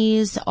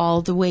preemies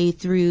all the way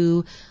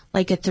through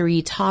like a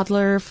 3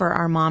 toddler for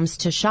our moms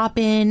to shop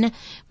in.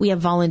 We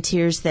have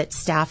volunteers that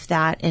staff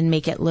that and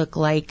make it look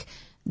like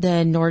the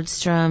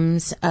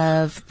Nordstroms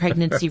of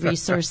pregnancy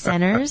resource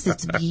centers.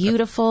 It's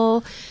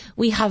beautiful.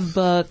 We have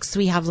books.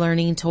 We have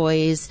learning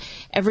toys.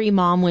 Every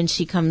mom, when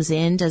she comes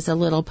in, does a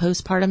little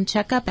postpartum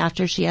checkup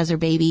after she has her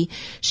baby.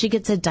 She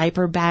gets a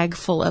diaper bag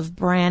full of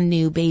brand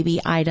new baby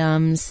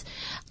items.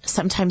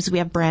 Sometimes we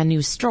have brand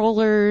new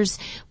strollers.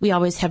 We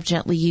always have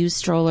gently used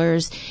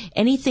strollers.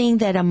 Anything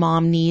that a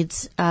mom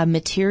needs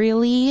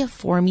materially,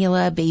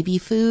 formula, baby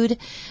food,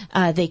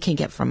 they can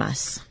get from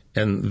us.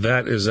 And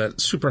that is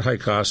at super high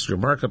cost. Your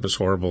markup is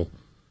horrible.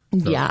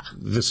 Yeah.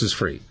 This is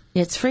free.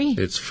 It's free.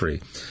 It's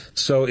free.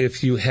 So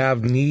if you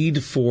have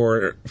need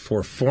for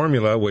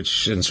formula,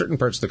 which in certain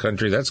parts of the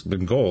country, that's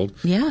been gold.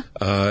 Yeah.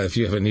 If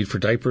you have a need for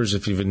diapers,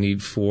 if you have a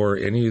need for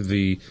any of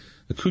the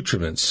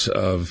accoutrements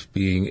of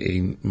being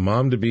a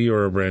mom-to-be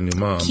or a brand new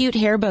mom. Cute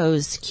hair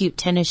bows, cute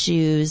tennis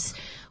shoes,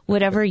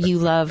 whatever you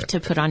love to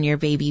put on your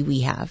baby,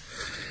 we have.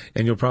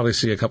 And you'll probably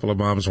see a couple of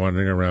moms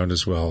wandering around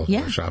as well,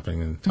 yeah.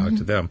 shopping and talk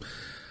to them.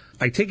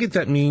 I take it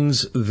that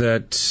means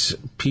that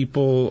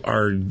people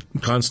are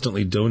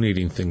constantly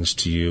donating things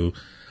to you.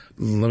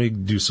 Let me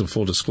do some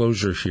full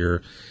disclosure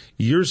here.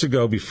 Years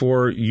ago,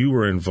 before you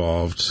were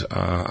involved,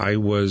 I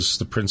was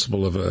the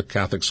principal of a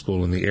Catholic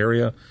school in the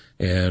area,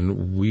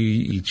 and we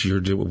each year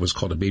did what was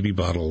called a baby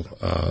bottle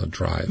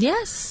drive.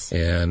 Yes.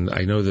 And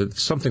I know that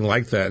something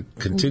like that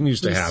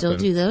continues to happen. We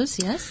still do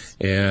those, yes.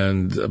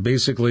 And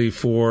basically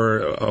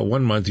for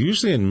 1 month,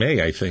 usually in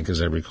May, I think,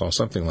 as I recall,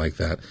 something like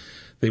that,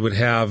 they would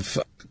have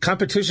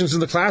competitions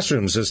in the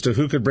classrooms as to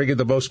who could bring in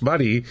the most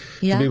money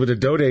to be able to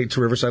donate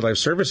to Riverside Life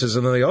Services.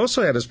 And then they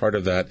also had as part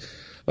of that,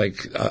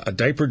 like a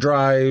diaper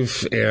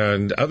drive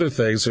and other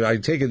things. So I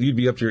take it you'd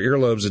be up to your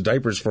earlobes in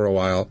diapers for a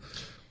while,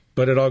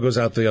 but it all goes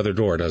out the other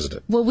door, doesn't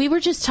it? Well, we were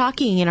just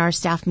talking in our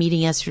staff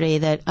meeting yesterday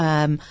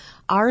that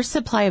our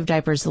supply of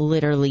diapers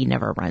literally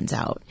never runs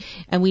out.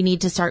 And we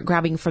need to start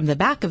grabbing from the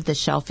back of the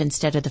shelf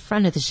instead of the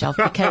front of the shelf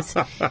because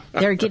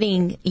they're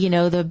getting,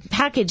 the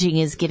packaging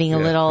is getting a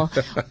little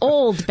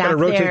old back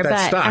there.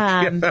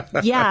 But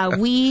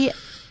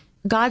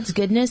God's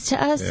goodness to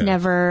us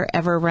never,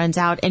 ever runs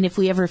out. And if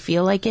we ever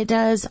feel like it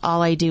does,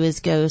 all I do is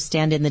go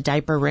stand in the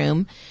diaper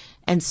room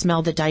and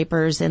smell the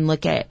diapers and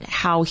look at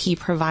how he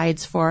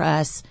provides for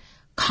us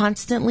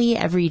constantly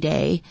every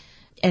day,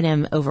 and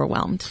am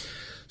overwhelmed.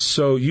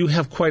 So you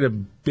have quite a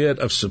bit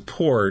of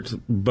support,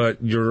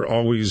 but you're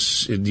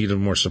always in need of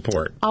more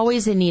support.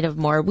 Always in need of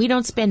more. We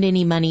don't spend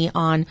any money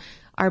on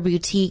our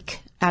boutique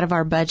out of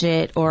our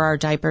budget or our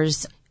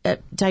diapers.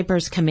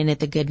 Diapers come in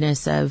at the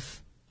goodness of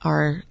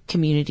our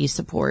community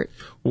support.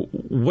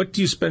 What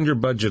do you spend your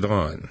budget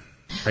on?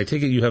 I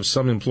take it you have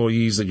some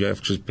employees that you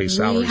have to pay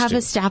salaries to. We have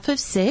a staff of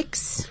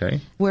 6.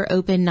 Okay. We're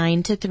open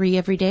 9 to 3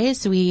 every day.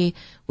 So we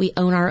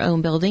own our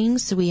own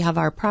buildings. So we have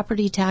our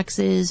property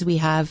taxes. We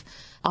have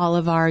all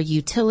of our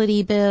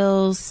utility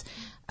bills,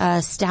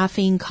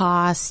 staffing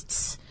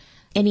costs,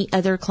 any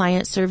other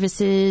client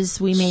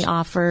services we may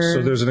offer.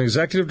 So there's an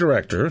executive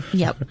director.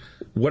 Yep.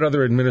 What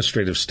other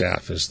administrative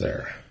staff is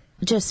there?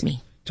 Just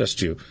me.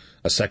 Just you.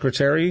 A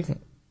secretary?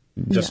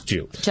 Just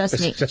you. Just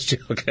me. Just you.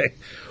 Okay.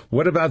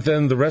 What about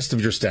then the rest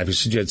of your staff? You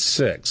said you had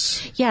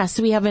 6. Yeah.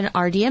 So we have an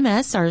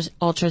RDMS, our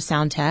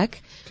ultrasound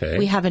tech. Okay.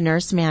 We have a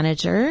nurse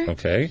manager.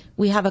 Okay.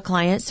 We have a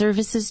client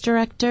services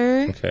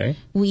director. Okay.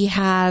 We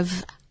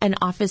have an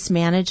office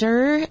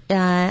manager,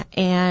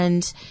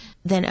 and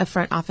then a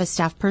front office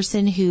staff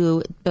person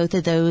who both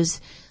of those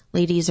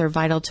ladies are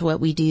vital to what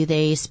we do.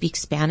 They speak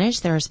Spanish.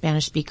 There are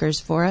Spanish speakers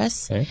for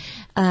us. Okay.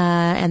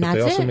 And that's it.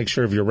 They also make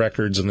sure of your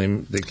records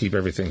and they keep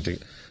everything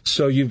together.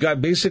 So you've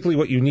got basically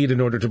what you need in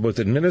order to both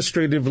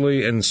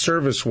administratively and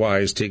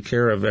service-wise take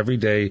care of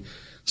everyday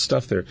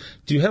stuff there.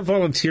 Do you have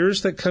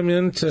volunteers that come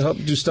in to help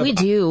do stuff? We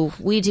do.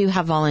 We do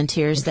have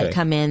volunteers that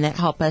come in that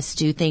help us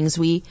do things.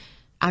 We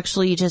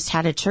actually just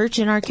had a church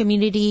in our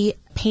community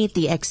paint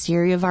the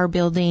exterior of our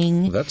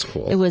building. Well, that's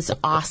cool. It was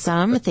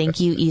awesome. Thank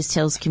you, East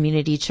Hills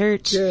Community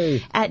Church.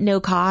 Yay. At no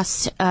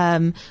cost.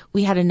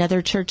 We had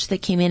another church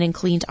that came in and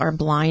cleaned our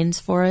blinds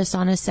for us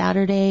on a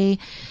Saturday.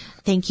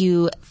 Thank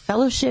you,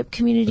 Fellowship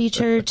Community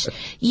Church.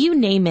 You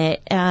name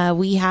it.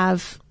 We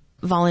have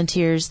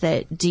volunteers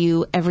that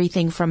do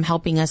everything from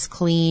helping us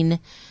clean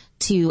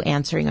to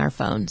answering our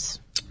phones.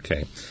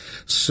 Okay.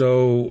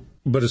 So,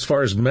 but as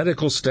far as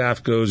medical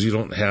staff goes, you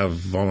don't have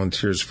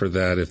volunteers for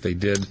that. If they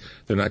did,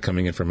 they're not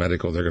coming in for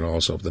medical. They're going to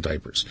also have the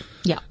diapers.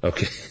 Yeah.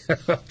 Okay.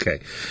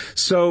 Okay.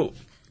 So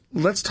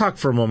let's talk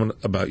for a moment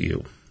about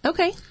you.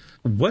 Okay.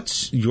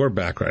 What's your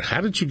background? How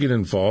did you get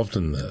involved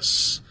in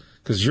this?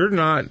 Because you're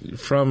not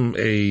from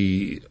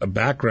a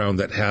background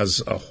that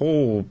has a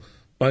whole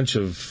bunch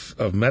of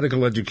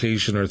medical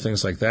education or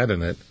things like that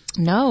in it.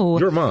 No.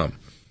 You're a mom.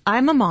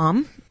 I'm a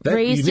mom, that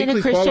raised in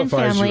a Christian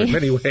family. You in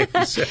many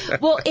ways.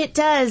 Well, it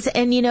does.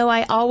 And,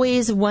 I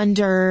always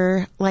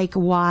wonder,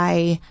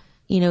 why,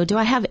 do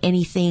I have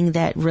anything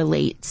that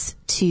relates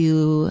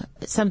to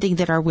something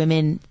that our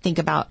women think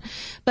about?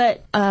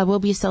 But we'll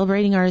be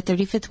celebrating our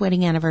 35th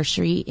wedding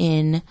anniversary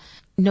in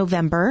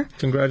November.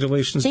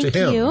 Congratulations to him.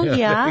 Thank you.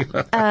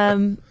 Yeah.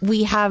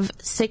 We have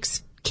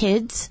 6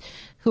 kids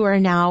who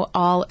are now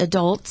all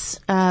adults,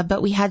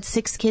 but we had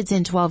 6 kids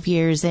in 12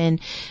 years.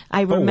 And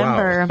I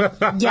remember,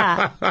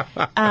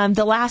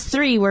 the last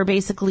 3 were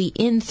basically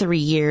in 3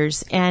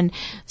 years. And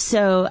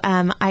so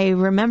I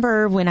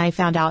remember when I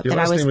found out that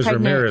I was pregnant. Your last name was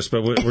Ramirez,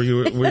 but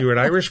were you an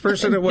Irish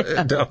person?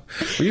 No.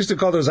 We used to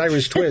call those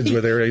Irish twins.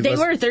 They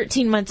were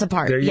 13 months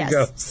apart. There you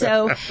go.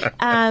 So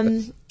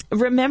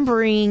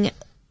remembering,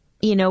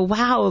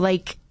 wow,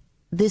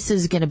 this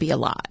is going to be a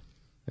lot.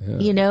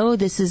 Yeah.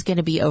 This is going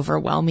to be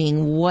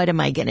overwhelming. What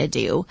am I going to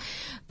do?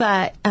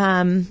 But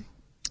thank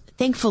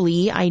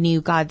thankfully, I knew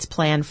God's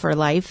plan for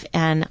life,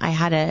 and I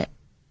had a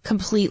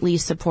completely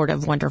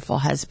supportive, wonderful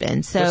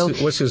husband. So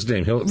what's his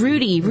name?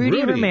 Rudy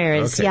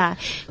Ramirez. Okay. Yeah.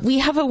 We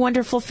have a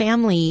wonderful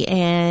family,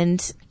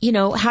 and,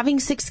 having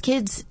 6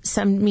 kids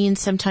means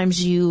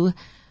sometimes you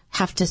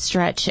have to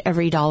stretch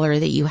every dollar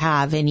that you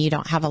have, and you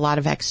don't have a lot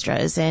of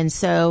extras. And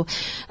so,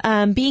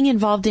 being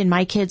involved in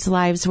my kids'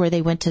 lives where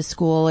they went to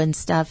school and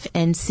stuff,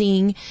 and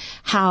seeing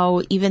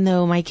how, even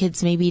though my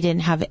kids maybe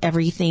didn't have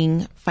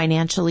everything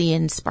financially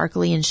and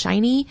sparkly and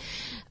shiny,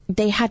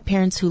 they had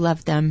parents who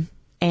loved them,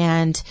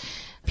 and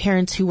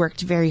parents who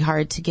worked very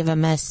hard to give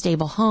them a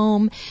stable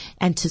home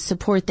and to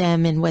support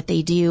them in what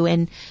they do.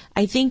 And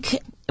I think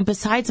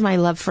besides my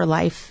love for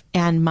life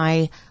and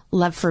my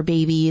love for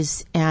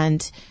babies,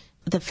 and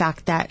the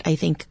fact that I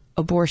think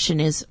abortion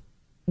is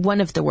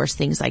one of the worst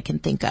things I can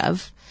think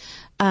of,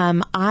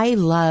 I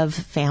love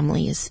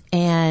families,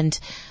 and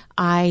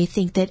I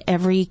think that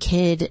every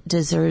kid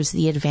deserves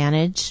the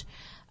advantage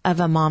of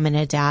a mom and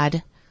a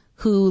dad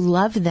who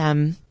love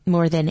them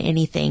more than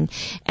anything.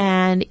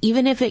 And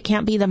even if it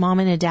can't be the mom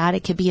and a dad,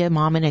 it could be a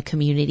mom and a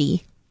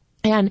community.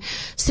 And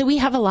so we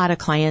have a lot of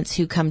clients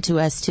who come to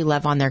us to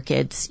love on their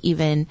kids,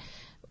 even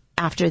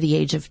after the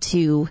age of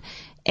 2.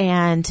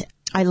 And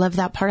I love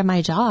that part of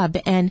my job.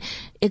 And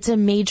it's a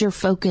major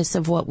focus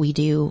of what we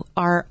do.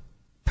 Our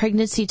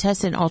pregnancy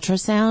tests and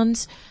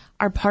ultrasounds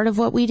are part of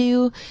what we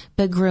do,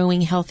 but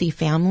growing healthy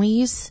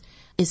families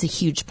is a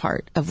huge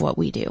part of what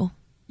we do.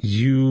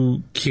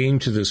 You came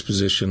to this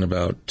position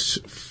about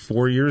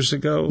 4 years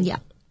ago. Yeah.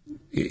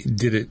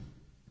 Did it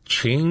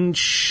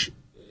change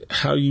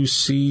how you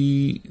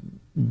see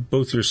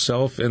both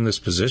yourself and this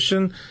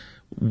position?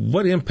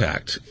 What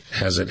impact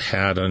has it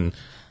had on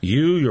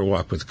you, your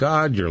walk with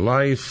God, your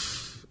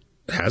life?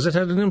 Has it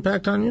had an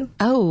impact on you?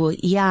 Oh,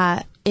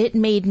 yeah. It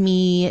made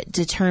me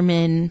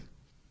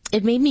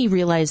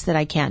realize that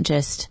I can't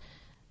just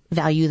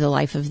value the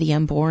life of the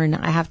unborn.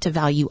 I have to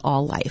value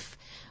all life.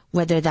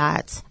 Whether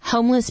that's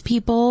homeless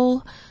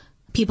people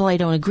I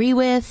don't agree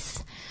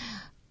with,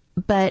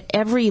 but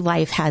every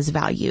life has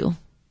value.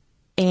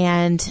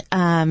 And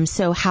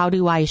so how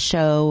do I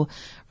show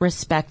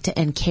respect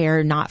and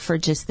care, not for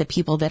just the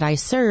people that I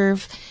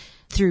serve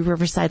through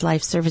Riverside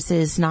Life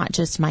Services, not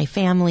just my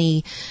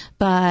family,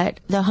 but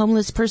the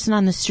homeless person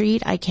on the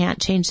street? I can't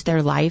change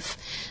their life,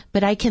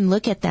 but I can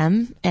look at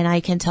them and I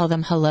can tell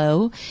them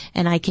hello,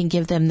 and I can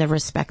give them the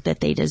respect that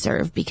they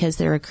deserve because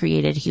they're a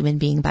created human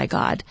being by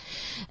God.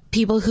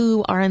 People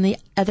who are on the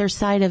other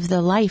side of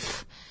the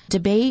life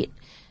debate,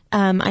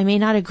 I may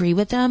not agree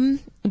with them,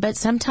 but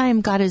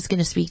sometime God is going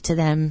to speak to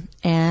them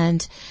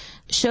and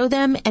show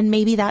them, and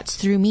maybe that's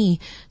through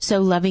me.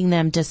 So loving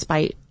them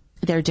despite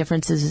their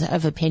differences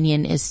of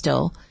opinion is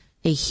still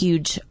a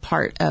huge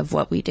part of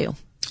what we do.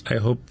 I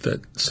hope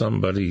that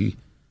somebody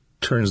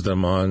turns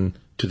them on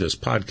to this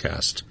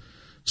podcast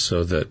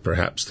so that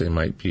perhaps they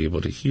might be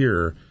able to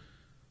hear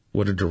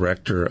what a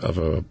director of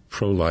a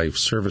pro-life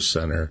service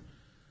center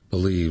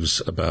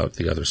believes about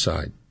the other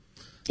side.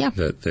 Yeah.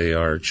 That they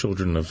are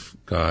children of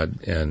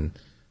God and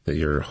that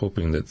you're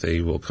hoping that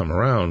they will come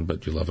around,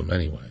 but you love them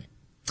anyway.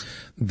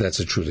 That's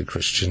a truly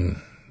Christian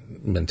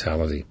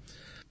mentality.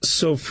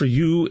 So for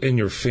you and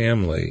your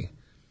family,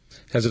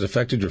 has it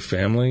affected your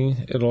family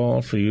at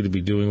all for you to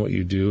be doing what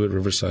you do at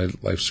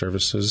Riverside Life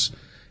Services?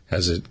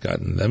 Has it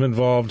gotten them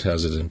involved?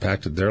 Has it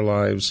impacted their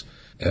lives?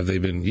 Have they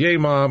been, yay,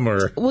 Mom,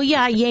 or? Well,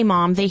 yeah, yay,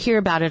 Mom. They hear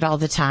about it all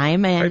the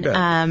time.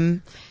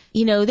 And,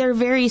 they're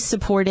very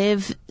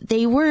supportive.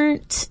 They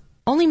weren't,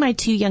 only my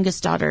 2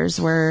 youngest daughters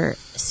were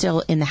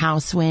still in the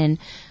house when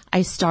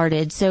I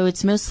started. So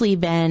it's mostly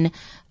been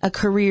a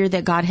career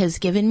that God has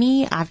given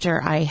me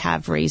after I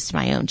have raised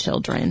my own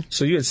children.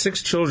 So you had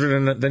 6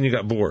 children and then you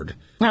got bored.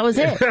 That was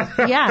it.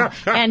 Yeah.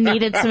 And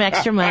needed some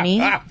extra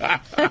money.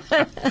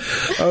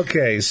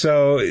 Okay.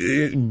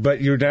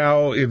 But you're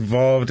now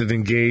involved and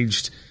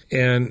engaged.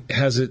 And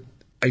has it,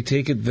 I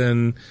take it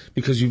then,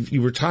 because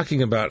you were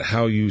talking about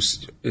how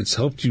it's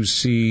helped you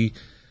see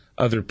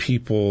other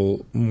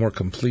people more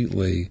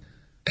completely.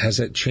 Has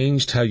it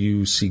changed how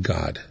you see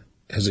God?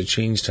 Has it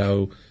changed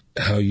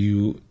how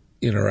you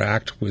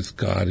interact with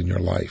God in your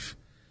life?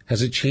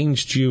 Has it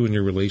changed you in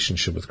your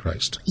relationship with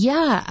Christ?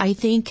 Yeah, I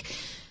think,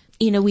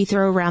 we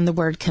throw around the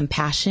word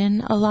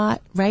compassion a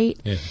lot, right?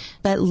 Yeah.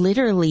 But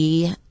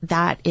literally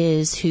that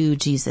is who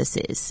Jesus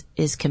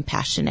is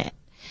compassionate.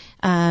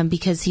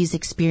 Because he's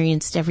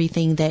experienced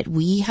everything that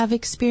we have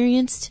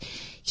experienced.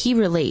 He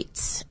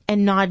relates,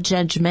 and not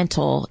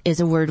judgmental is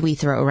a word we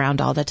throw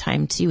around all the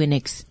time too,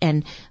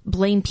 and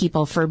blame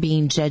people for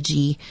being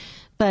judgy.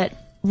 But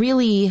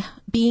really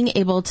being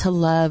able to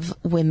love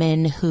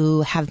women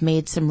who have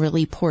made some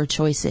really poor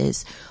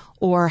choices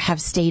or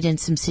have stayed in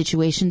some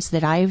situations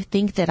that I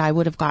think that I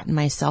would have gotten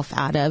myself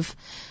out of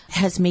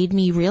has made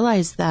me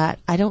realize that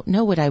I don't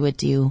know what I would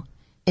do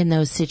in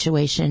those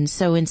situations.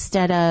 So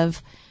instead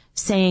of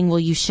saying, well,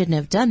 you shouldn't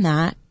have done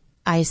that,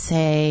 I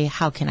say,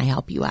 how can I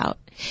help you out?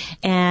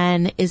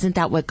 And isn't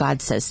that what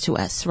God says to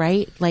us,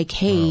 right? Like,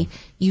 hey,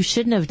 you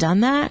shouldn't have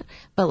done that,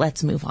 but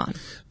let's move on.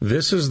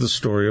 This is the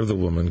story of the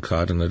woman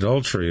caught in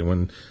adultery.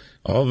 When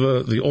all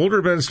the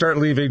older men start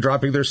leaving,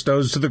 dropping their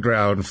stones to the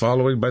ground,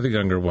 following by the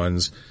younger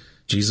ones,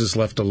 Jesus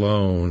left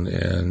alone,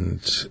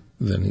 and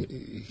then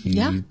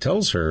he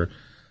tells her,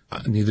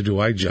 neither do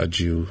I judge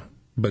you,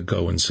 but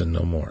go and sin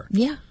no more.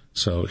 Yeah.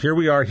 So here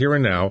we are, here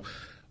and now.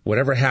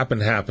 Whatever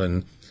happened,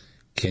 happened.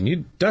 Can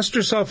you dust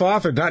yourself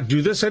off and not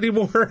do this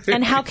anymore?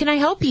 And how can I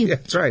help you? Yeah,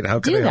 that's right. How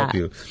can I help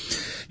you?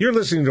 You're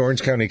listening to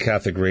Orange County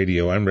Catholic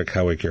Radio. I'm Rick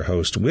Howick, your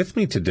host. With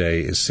me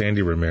today is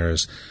Sandy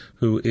Ramirez,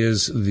 who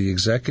is the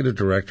Executive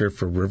Director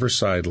for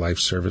Riverside Life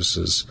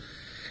Services.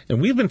 And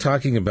we've been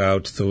talking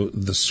about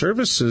the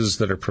services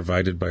that are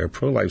provided by a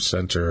pro-life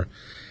center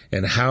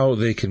and how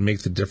they can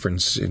make the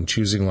difference in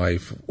choosing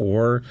life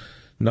or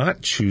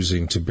not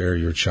choosing to bear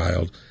your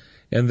child.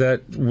 And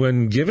that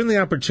when given the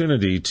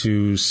opportunity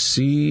to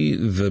see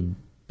the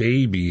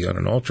baby on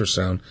an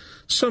ultrasound,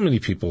 so many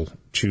people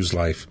choose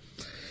life.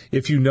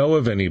 If you know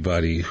of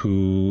anybody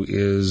who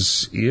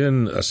is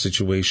in a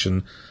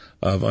situation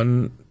of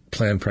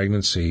unplanned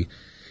pregnancy,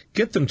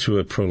 get them to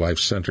a pro-life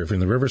center. If you're in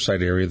the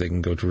Riverside area, they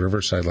can go to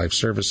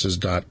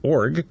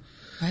riversidelifeservices.org.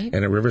 Right.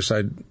 And at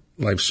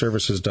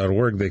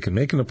riversidelifeservices.org, they can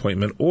make an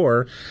appointment,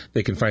 or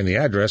they can find the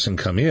address and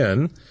come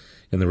in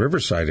the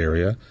Riverside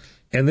area,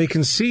 and they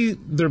can see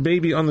their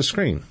baby on the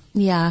screen.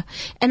 Yeah.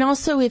 And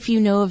also, if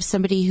you know of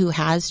somebody who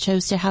has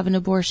chose to have an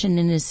abortion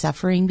and is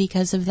suffering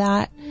because of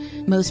that,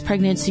 most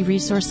pregnancy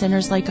resource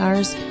centers like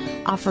ours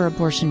offer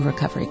abortion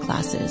recovery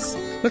classes.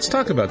 Let's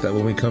talk about that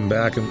when we come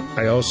back. And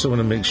I also want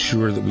to make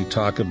sure that we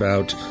talk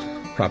about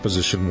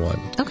Proposition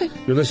 1. Okay.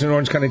 You're listening to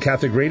Orange County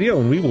Catholic Radio,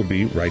 and we will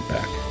be right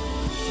back.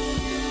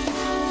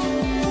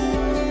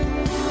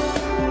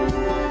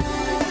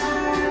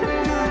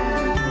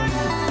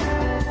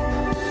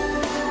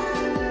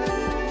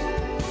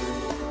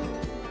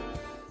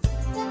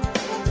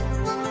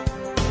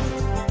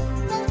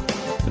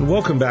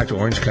 Welcome back to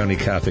Orange County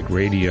Catholic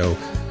Radio.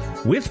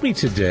 With me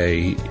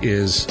today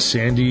is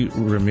Sandy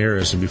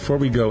Ramirez. And before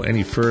we go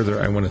any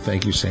further, I want to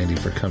thank you, Sandy,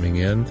 for coming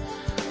in.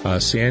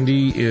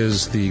 Sandy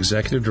is the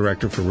Executive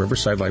Director for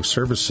Riverside Life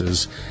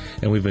Services,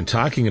 and we've been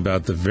talking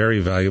about the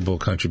very valuable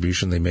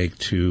contribution they make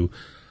to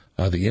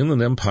the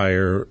Inland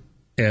Empire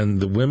and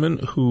the women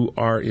who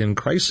are in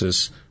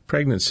crisis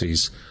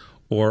pregnancies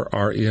or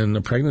are in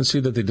a pregnancy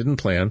that they didn't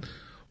plan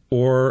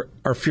or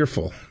are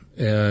fearful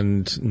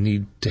and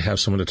need to have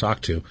someone to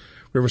talk to.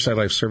 Riverside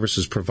Life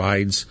Services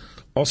provides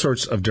all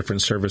sorts of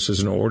different services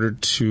in order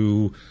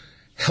to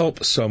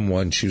help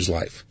someone choose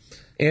life.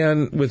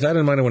 And with that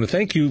in mind, I want to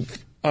thank you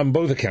on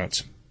both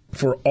accounts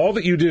for all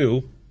that you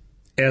do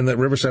and that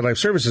Riverside Life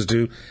Services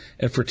do,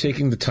 and for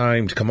taking the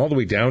time to come all the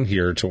way down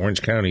here to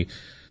Orange County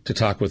to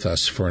talk with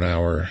us for an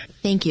hour.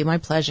 Thank you. My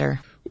pleasure.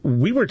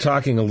 We were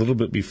talking a little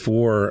bit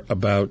before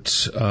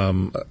about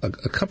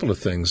a couple of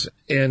things,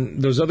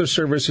 and those other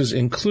services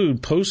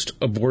include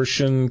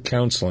post-abortion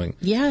counseling.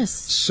 Yes.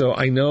 So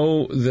I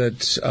know that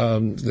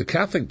the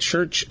Catholic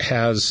Church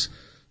has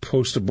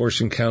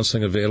post-abortion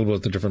counseling available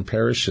at the different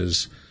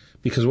parishes,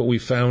 because what we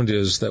found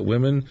is that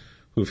women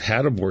who've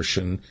had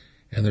abortion,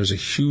 and there's a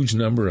huge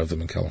number of them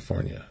in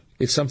California.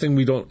 It's something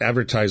we don't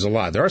advertise a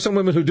lot. There are some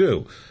women who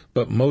do,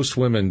 but most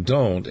women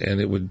don't, and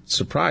it would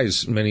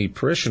surprise many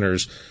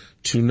parishioners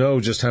to know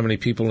just how many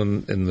people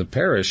in the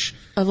parish.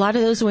 A lot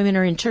of those women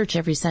are in church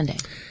every Sunday.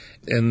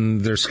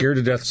 And they're scared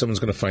to death someone's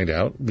going to find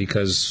out,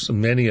 because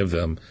many of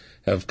them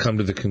have come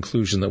to the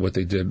conclusion that what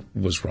they did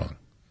was wrong.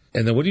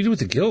 And then what do you do with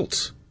the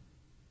guilt?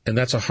 And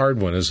that's a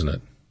hard one, isn't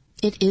it?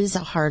 It is a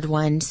hard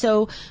one.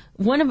 So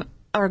one of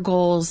our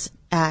goals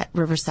at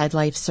Riverside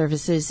Life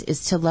Services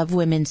is to love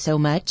women so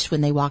much when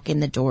they walk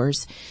in the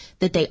doors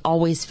that they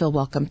always feel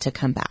welcome to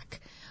come back.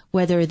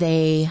 Whether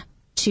they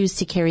choose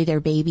to carry their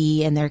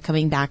baby and they're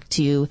coming back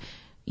to,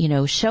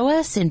 show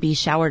us and be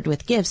showered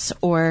with gifts,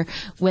 or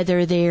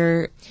whether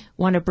they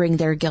want to bring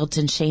their guilt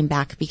and shame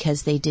back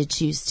because they did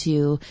choose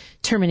to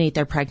terminate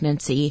their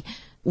pregnancy.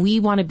 We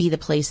want to be the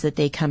place that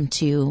they come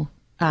to,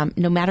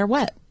 no matter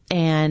what,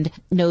 and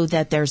know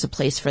that there's a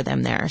place for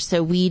them there.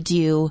 So we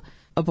do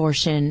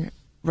abortion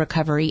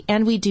recovery,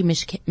 and we do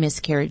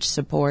miscarriage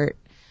support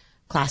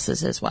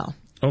classes as well.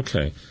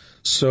 Okay.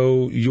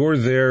 So you're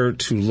there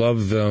to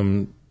love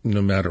them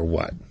no matter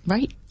what.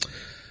 Right.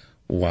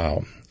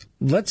 Wow.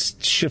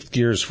 Let's shift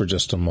gears for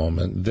just a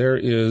moment. There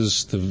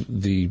is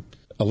the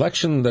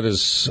election that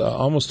is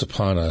almost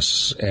upon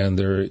us, and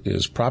there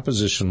is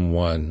Proposition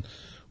 1,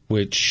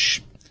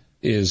 which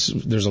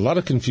there's a lot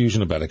of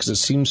confusion about it because it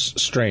seems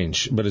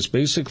strange, but it's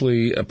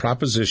basically a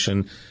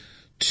proposition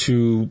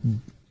to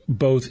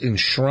both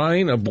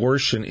enshrine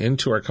abortion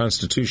into our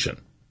Constitution,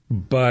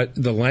 but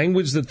the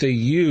language that they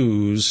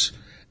use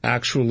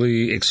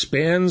actually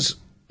expands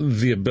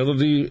the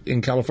ability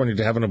in California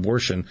to have an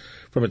abortion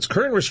from its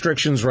current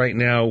restrictions right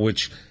now,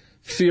 which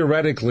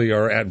theoretically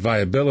are at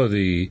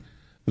viability,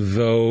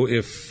 though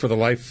if for the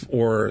life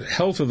or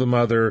health of the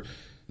mother,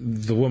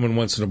 the woman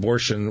wants an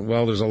abortion,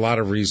 well, there's a lot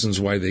of reasons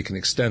why they can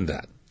extend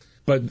that.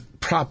 But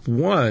Prop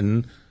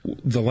 1,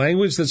 the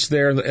language that's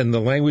there and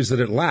the language that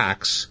it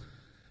lacks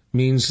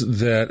means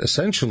that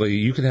essentially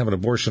you can have an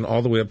abortion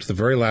all the way up to the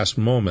very last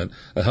moment.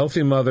 A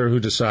healthy mother who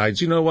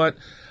decides, you know what,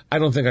 I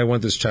don't think I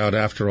want this child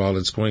after all.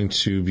 It's going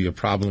to be a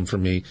problem for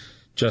me.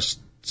 Just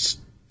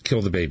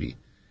kill the baby.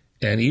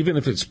 And even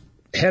if its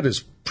head is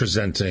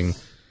presenting,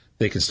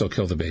 they can still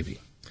kill the baby.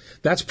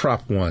 That's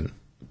Prop 1.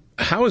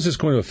 How is this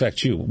going to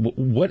affect you?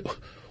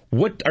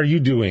 What are you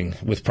doing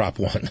with Prop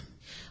 1?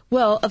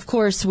 Well, of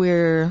course,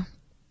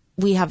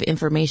 we have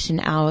information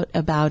out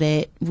about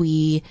it.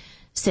 We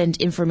send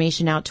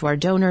information out to our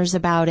donors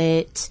about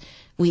it.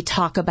 We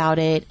talk about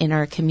it in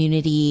our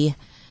community,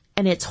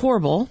 and it's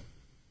horrible.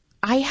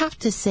 I have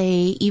to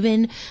say,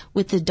 even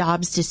with the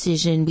Dobbs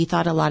decision, we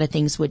thought a lot of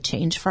things would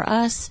change for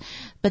us,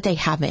 but they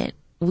haven't.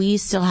 We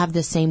still have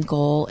the same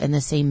goal and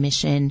the same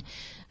mission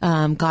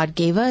God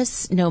gave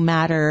us, no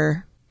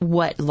matter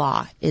what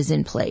law is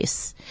in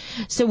place.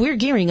 So we're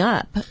gearing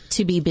up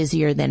to be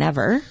busier than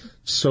ever.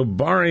 So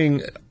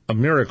barring a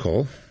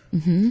miracle,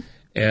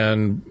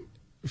 and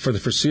for the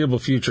foreseeable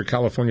future,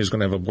 California is going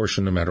to have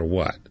abortion no matter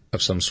what,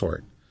 of some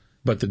sort.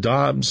 But the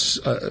Dobbs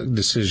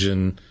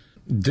decision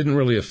didn't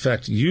really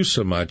affect you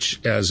so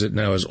much as it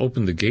now has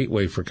opened the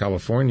gateway for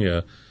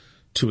California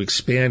to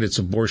expand its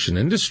abortion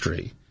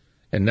industry.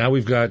 And now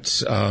we've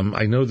got,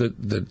 I know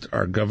that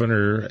our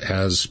governor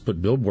has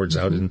put billboards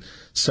out in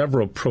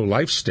several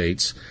pro-life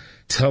states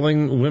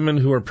telling women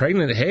who are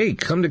pregnant, hey,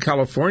 come to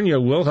California,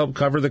 we'll help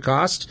cover the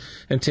cost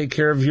and take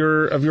care of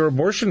your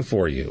abortion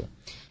for you.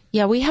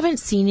 Yeah, we haven't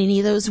seen any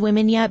of those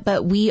women yet,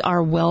 but we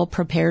are well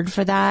prepared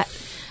for that.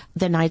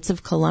 The Knights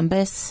of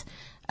Columbus,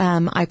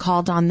 I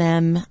called on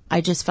them.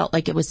 I just felt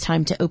like it was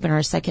time to open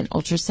our second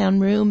ultrasound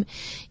room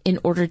in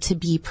order to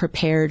be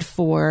prepared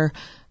for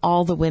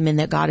all the women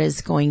that God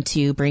is going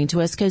to bring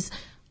to us, because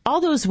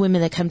all those women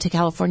that come to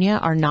California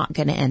are not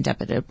going to end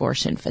up at an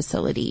abortion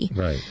facility.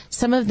 Right.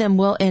 Some of them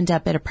will end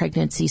up at a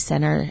pregnancy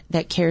center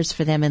that cares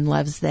for them and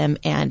loves them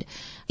and,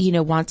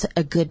 wants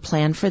a good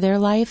plan for their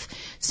life.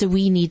 So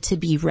we need to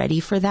be ready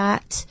for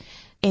that.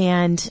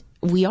 And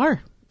we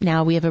are.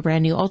 Now we have a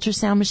brand new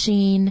ultrasound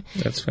machine.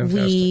 That's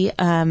fantastic. We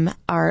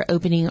are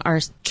opening our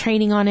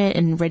training on it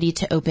and ready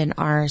to open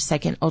our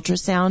second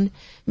ultrasound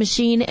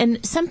machine.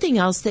 And something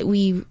else that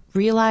we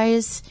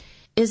realize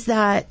is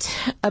that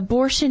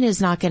abortion is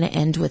not going to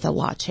end with a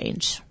law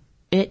change.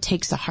 It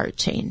takes a heart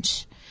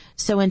change.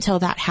 So until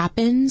that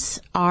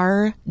happens,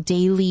 our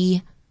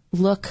daily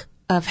look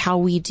of how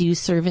we do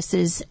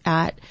services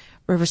at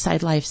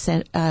Riverside Life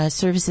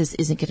Services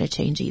isn't going to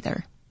change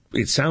either.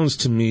 It sounds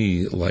to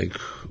me like,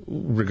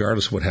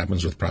 regardless of what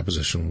happens with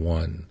Proposition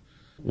 1,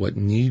 what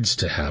needs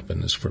to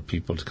happen is for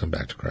people to come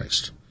back to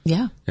Christ.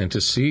 Yeah. And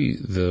to see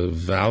the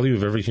value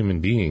of every human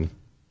being.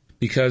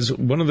 Because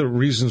one of the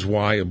reasons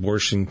why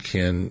abortion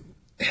can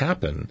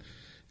happen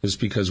is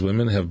because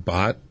women have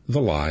bought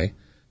the lie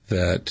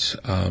that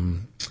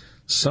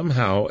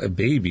somehow a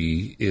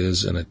baby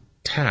is an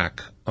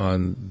attack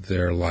on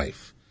their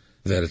life,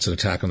 that it's an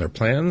attack on their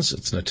plans,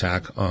 it's an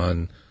attack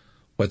on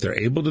what they're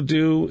able to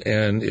do,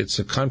 and it's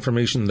a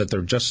confirmation that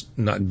they're just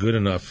not good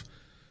enough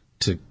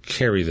to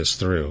carry this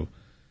through.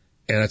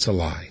 And it's a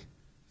lie.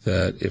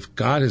 That if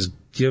God has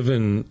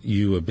given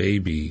you a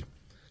baby,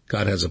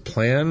 God has a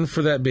plan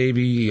for that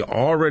baby. He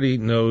already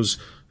knows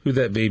who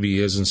that baby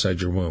is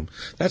inside your womb.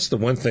 That's the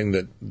one thing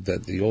that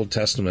the Old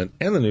Testament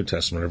and the New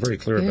Testament are very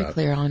clear about. Very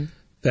clear on.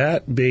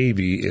 That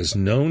baby is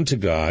known to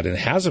God and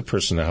has a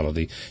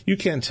personality. You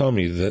can't tell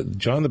me that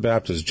John the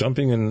Baptist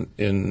jumping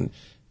in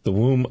the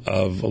womb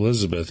of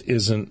Elizabeth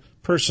isn't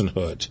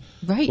personhood.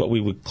 Right. What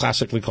we would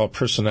classically call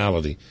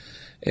personality.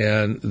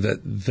 And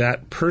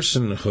that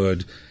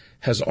personhood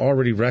has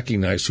already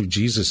recognized who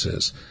Jesus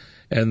is.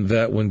 And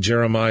that when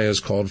Jeremiah is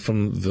called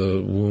from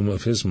the womb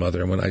of his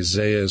mother, and when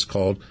Isaiah is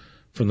called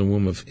from the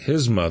womb of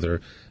his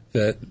mother,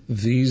 that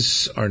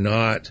these are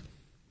not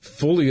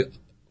fully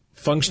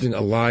functioning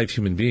alive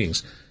human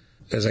beings.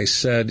 As I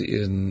said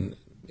when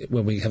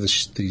we have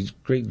the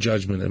great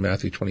judgment in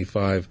Matthew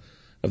 25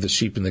 of the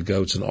sheep and the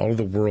goats, and all of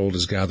the world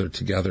is gathered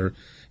together,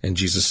 and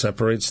Jesus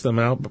separates them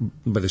out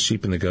by the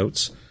sheep and the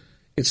goats,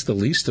 it's the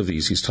least of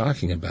these he's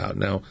talking about.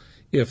 Now,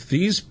 if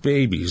these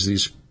babies,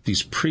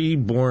 these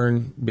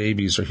pre-born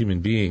babies are human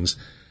beings,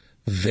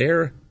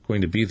 they're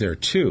going to be there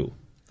too.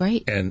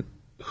 Right. And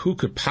who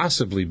could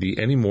possibly be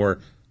any more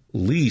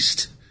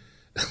less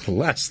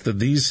than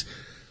these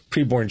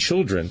pre-born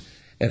children,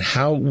 and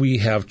how we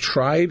have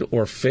tried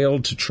or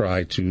failed to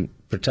try to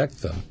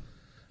protect them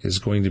is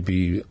going to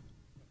be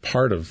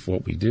part of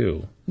what we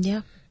do.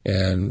 Yeah.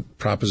 And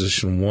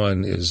Proposition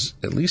 1 is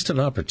at least an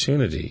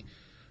opportunity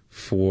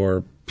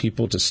for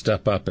people to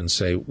step up and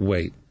say,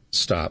 wait,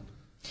 stop.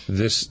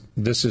 This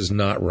is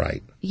not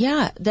right.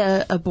 Yeah.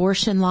 The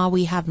abortion law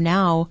we have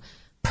now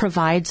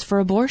provides for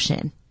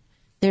abortion.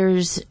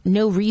 There's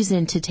no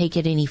reason to take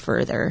it any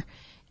further.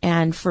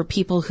 And for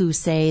people who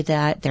say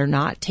that they're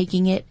not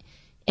taking it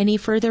any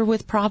further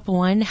with Prop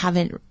 1,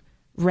 haven't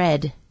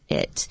read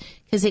it,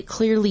 because it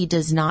clearly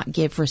does not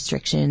give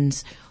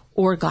restrictions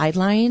or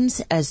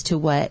guidelines as to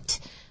what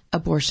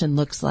abortion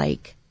looks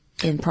like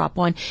in Prop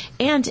 1.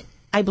 And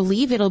I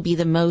believe it'll be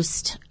the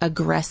most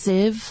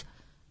aggressive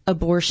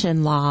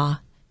abortion law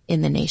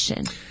in the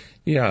nation.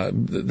 Yeah,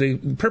 they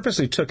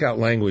purposely took out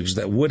language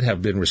that would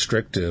have been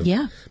restrictive.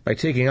 Yeah. By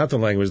taking out the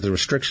language, the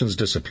restrictions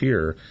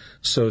disappear,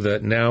 so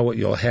that now what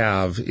you'll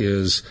have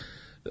is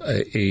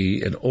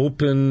an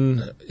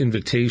open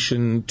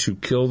invitation to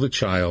kill the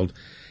child,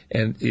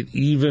 and it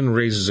even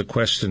raises a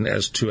question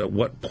as to at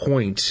what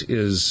point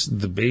is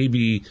the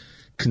baby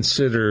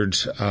considered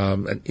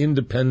an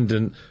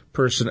independent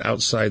person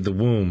outside the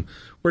womb.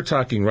 We're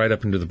talking right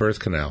up into the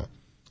birth canal.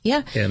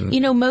 Yeah. And,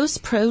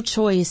 most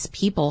pro-choice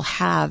people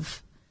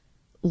have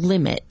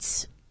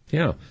limits.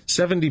 Yeah.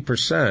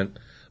 70%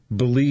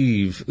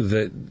 believe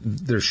that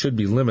there should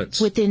be limits.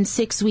 Within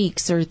 6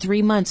 weeks or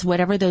 3 months,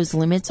 whatever those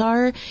limits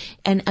are.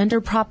 And under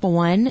Prop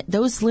 1,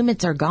 those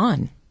limits are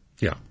gone.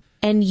 Yeah.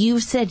 And you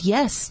said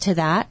yes to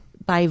that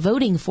by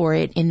voting for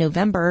it in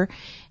November.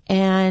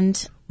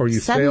 Or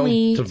you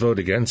suddenly failed to vote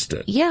against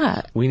it.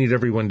 Yeah. We need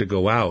everyone to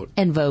go out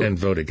and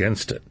vote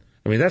against it.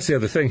 I mean, that's the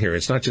other thing here.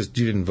 It's not just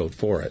you didn't vote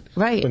for it.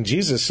 Right. When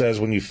Jesus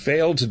says, when you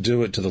failed to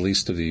do it to the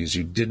least of these,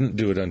 you didn't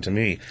do it unto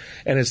me.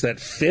 And it's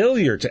that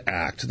failure to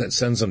act that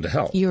sends them to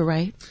hell. You're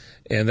right.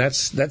 And that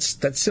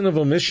sin of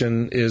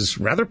omission is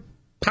rather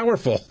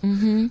powerful.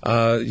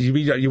 Mm-hmm.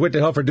 You went to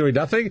hell for doing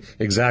nothing?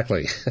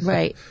 Exactly.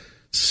 Right.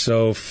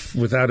 So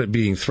without it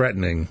being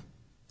threatening,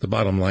 the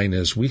bottom line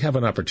is we have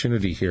an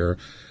opportunity here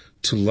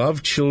to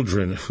love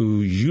children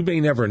who you may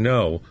never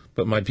know,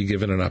 but might be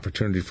given an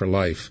opportunity for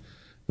life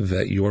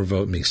that your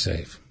vote may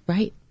save.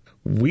 Right.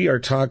 We are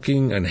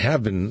talking and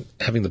have been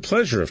having the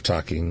pleasure of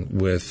talking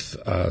with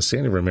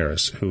Sandy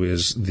Ramirez, who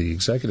is the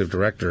executive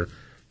director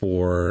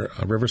for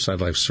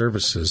Riverside Life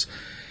Services.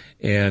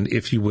 And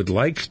if you would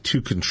like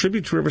to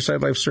contribute to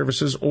Riverside Life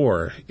Services,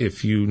 or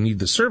if you need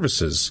the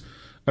services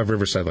of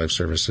Riverside Life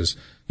Services,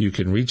 you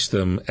can reach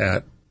them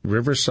at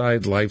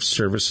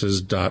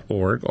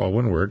riversidelifeservices.org, all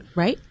one word.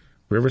 Right.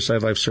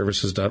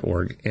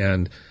 riversidelifeservices.org.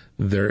 And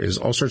there is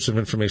all sorts of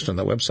information on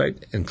that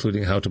website,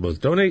 including how to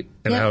both donate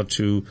and how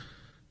to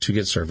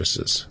get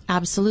services.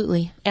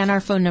 Absolutely. And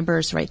our phone number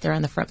is right there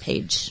on the front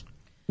page.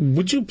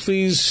 Would you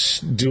please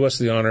do us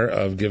the honor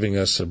of giving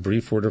us a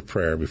brief word of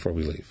prayer before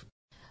we leave?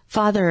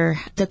 Father,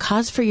 the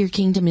cause for your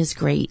kingdom is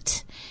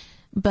great,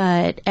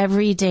 but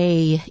every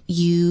day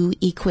you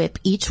equip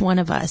each one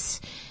of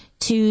us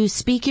to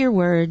speak your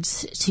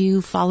words,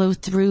 to follow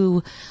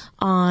through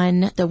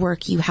on the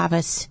work you have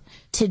us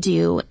to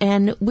do.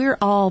 And we're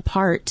all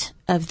part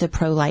of the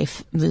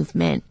pro-life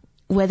movement.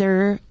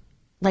 Whether,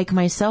 like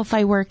myself,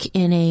 I work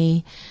in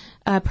a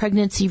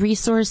pregnancy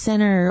resource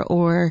center,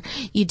 or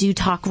you do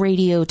talk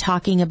radio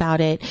talking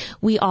about it,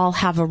 we all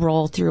have a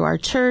role through our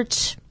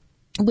church,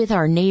 with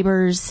our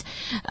neighbors.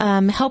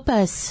 Help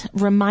us,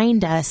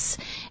 remind us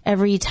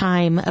every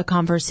time a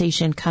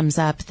conversation comes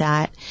up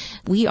that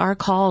we are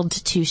called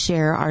to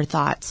share our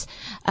thoughts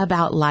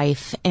about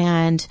life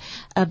and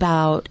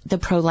about the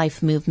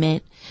pro-life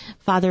movement.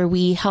 Father,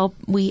 we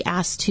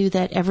ask too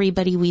that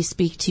everybody we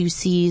speak to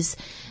sees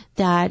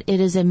that it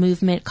is a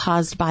movement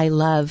caused by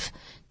love,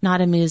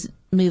 not a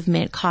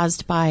movement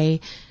caused by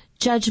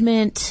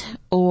judgment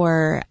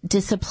or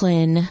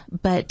discipline,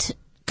 but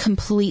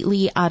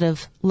completely out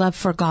of love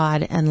for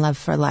God and love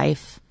for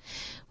life.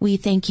 We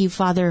thank you,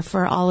 Father,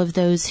 for all of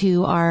those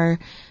who are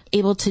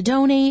able to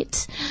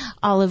donate,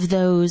 all of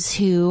those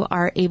who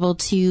are able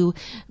to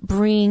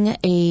bring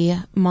a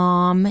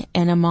mom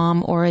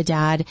or a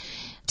dad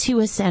to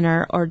a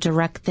center or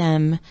direct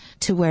them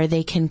to where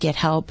they can get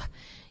help.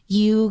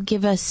 You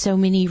give us so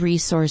many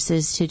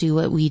resources to do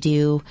what we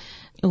do.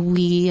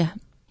 We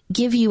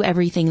give you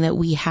everything that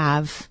we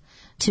have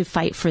to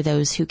fight for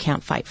those who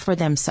can't fight for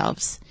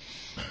themselves.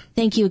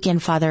 Thank you again,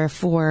 Father,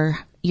 for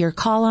your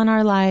call on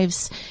our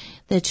lives,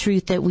 the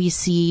truth that we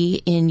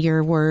see in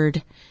your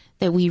word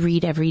that we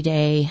read every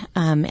day,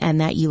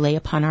 and that you lay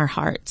upon our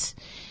hearts.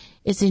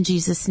 It's in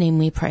Jesus' name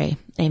we pray.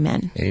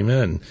 Amen.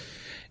 Amen.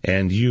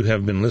 And you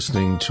have been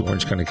listening to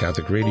Orange County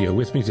Catholic Radio.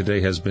 With me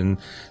today has been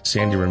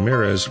Sandy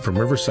Ramirez from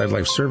Riverside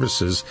Life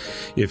Services.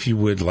 If you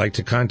would like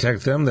to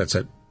contact them, that's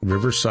at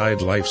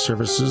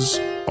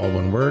riversidelifeservices, all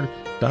one word,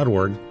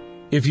 .org.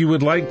 If you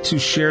would like to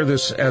share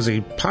this as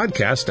a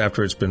podcast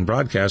after it's been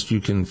broadcast,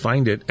 you can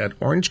find it at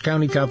Orange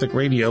County Catholic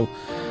Radio,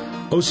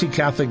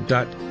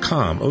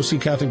 occatholic.com.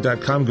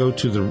 occatholic.com, go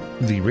to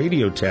the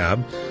radio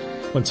tab.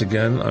 Once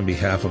again, on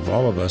behalf of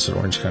all of us at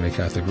Orange County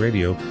Catholic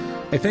Radio,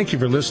 I thank you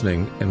for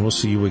listening, and we'll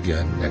see you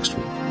again next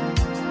week.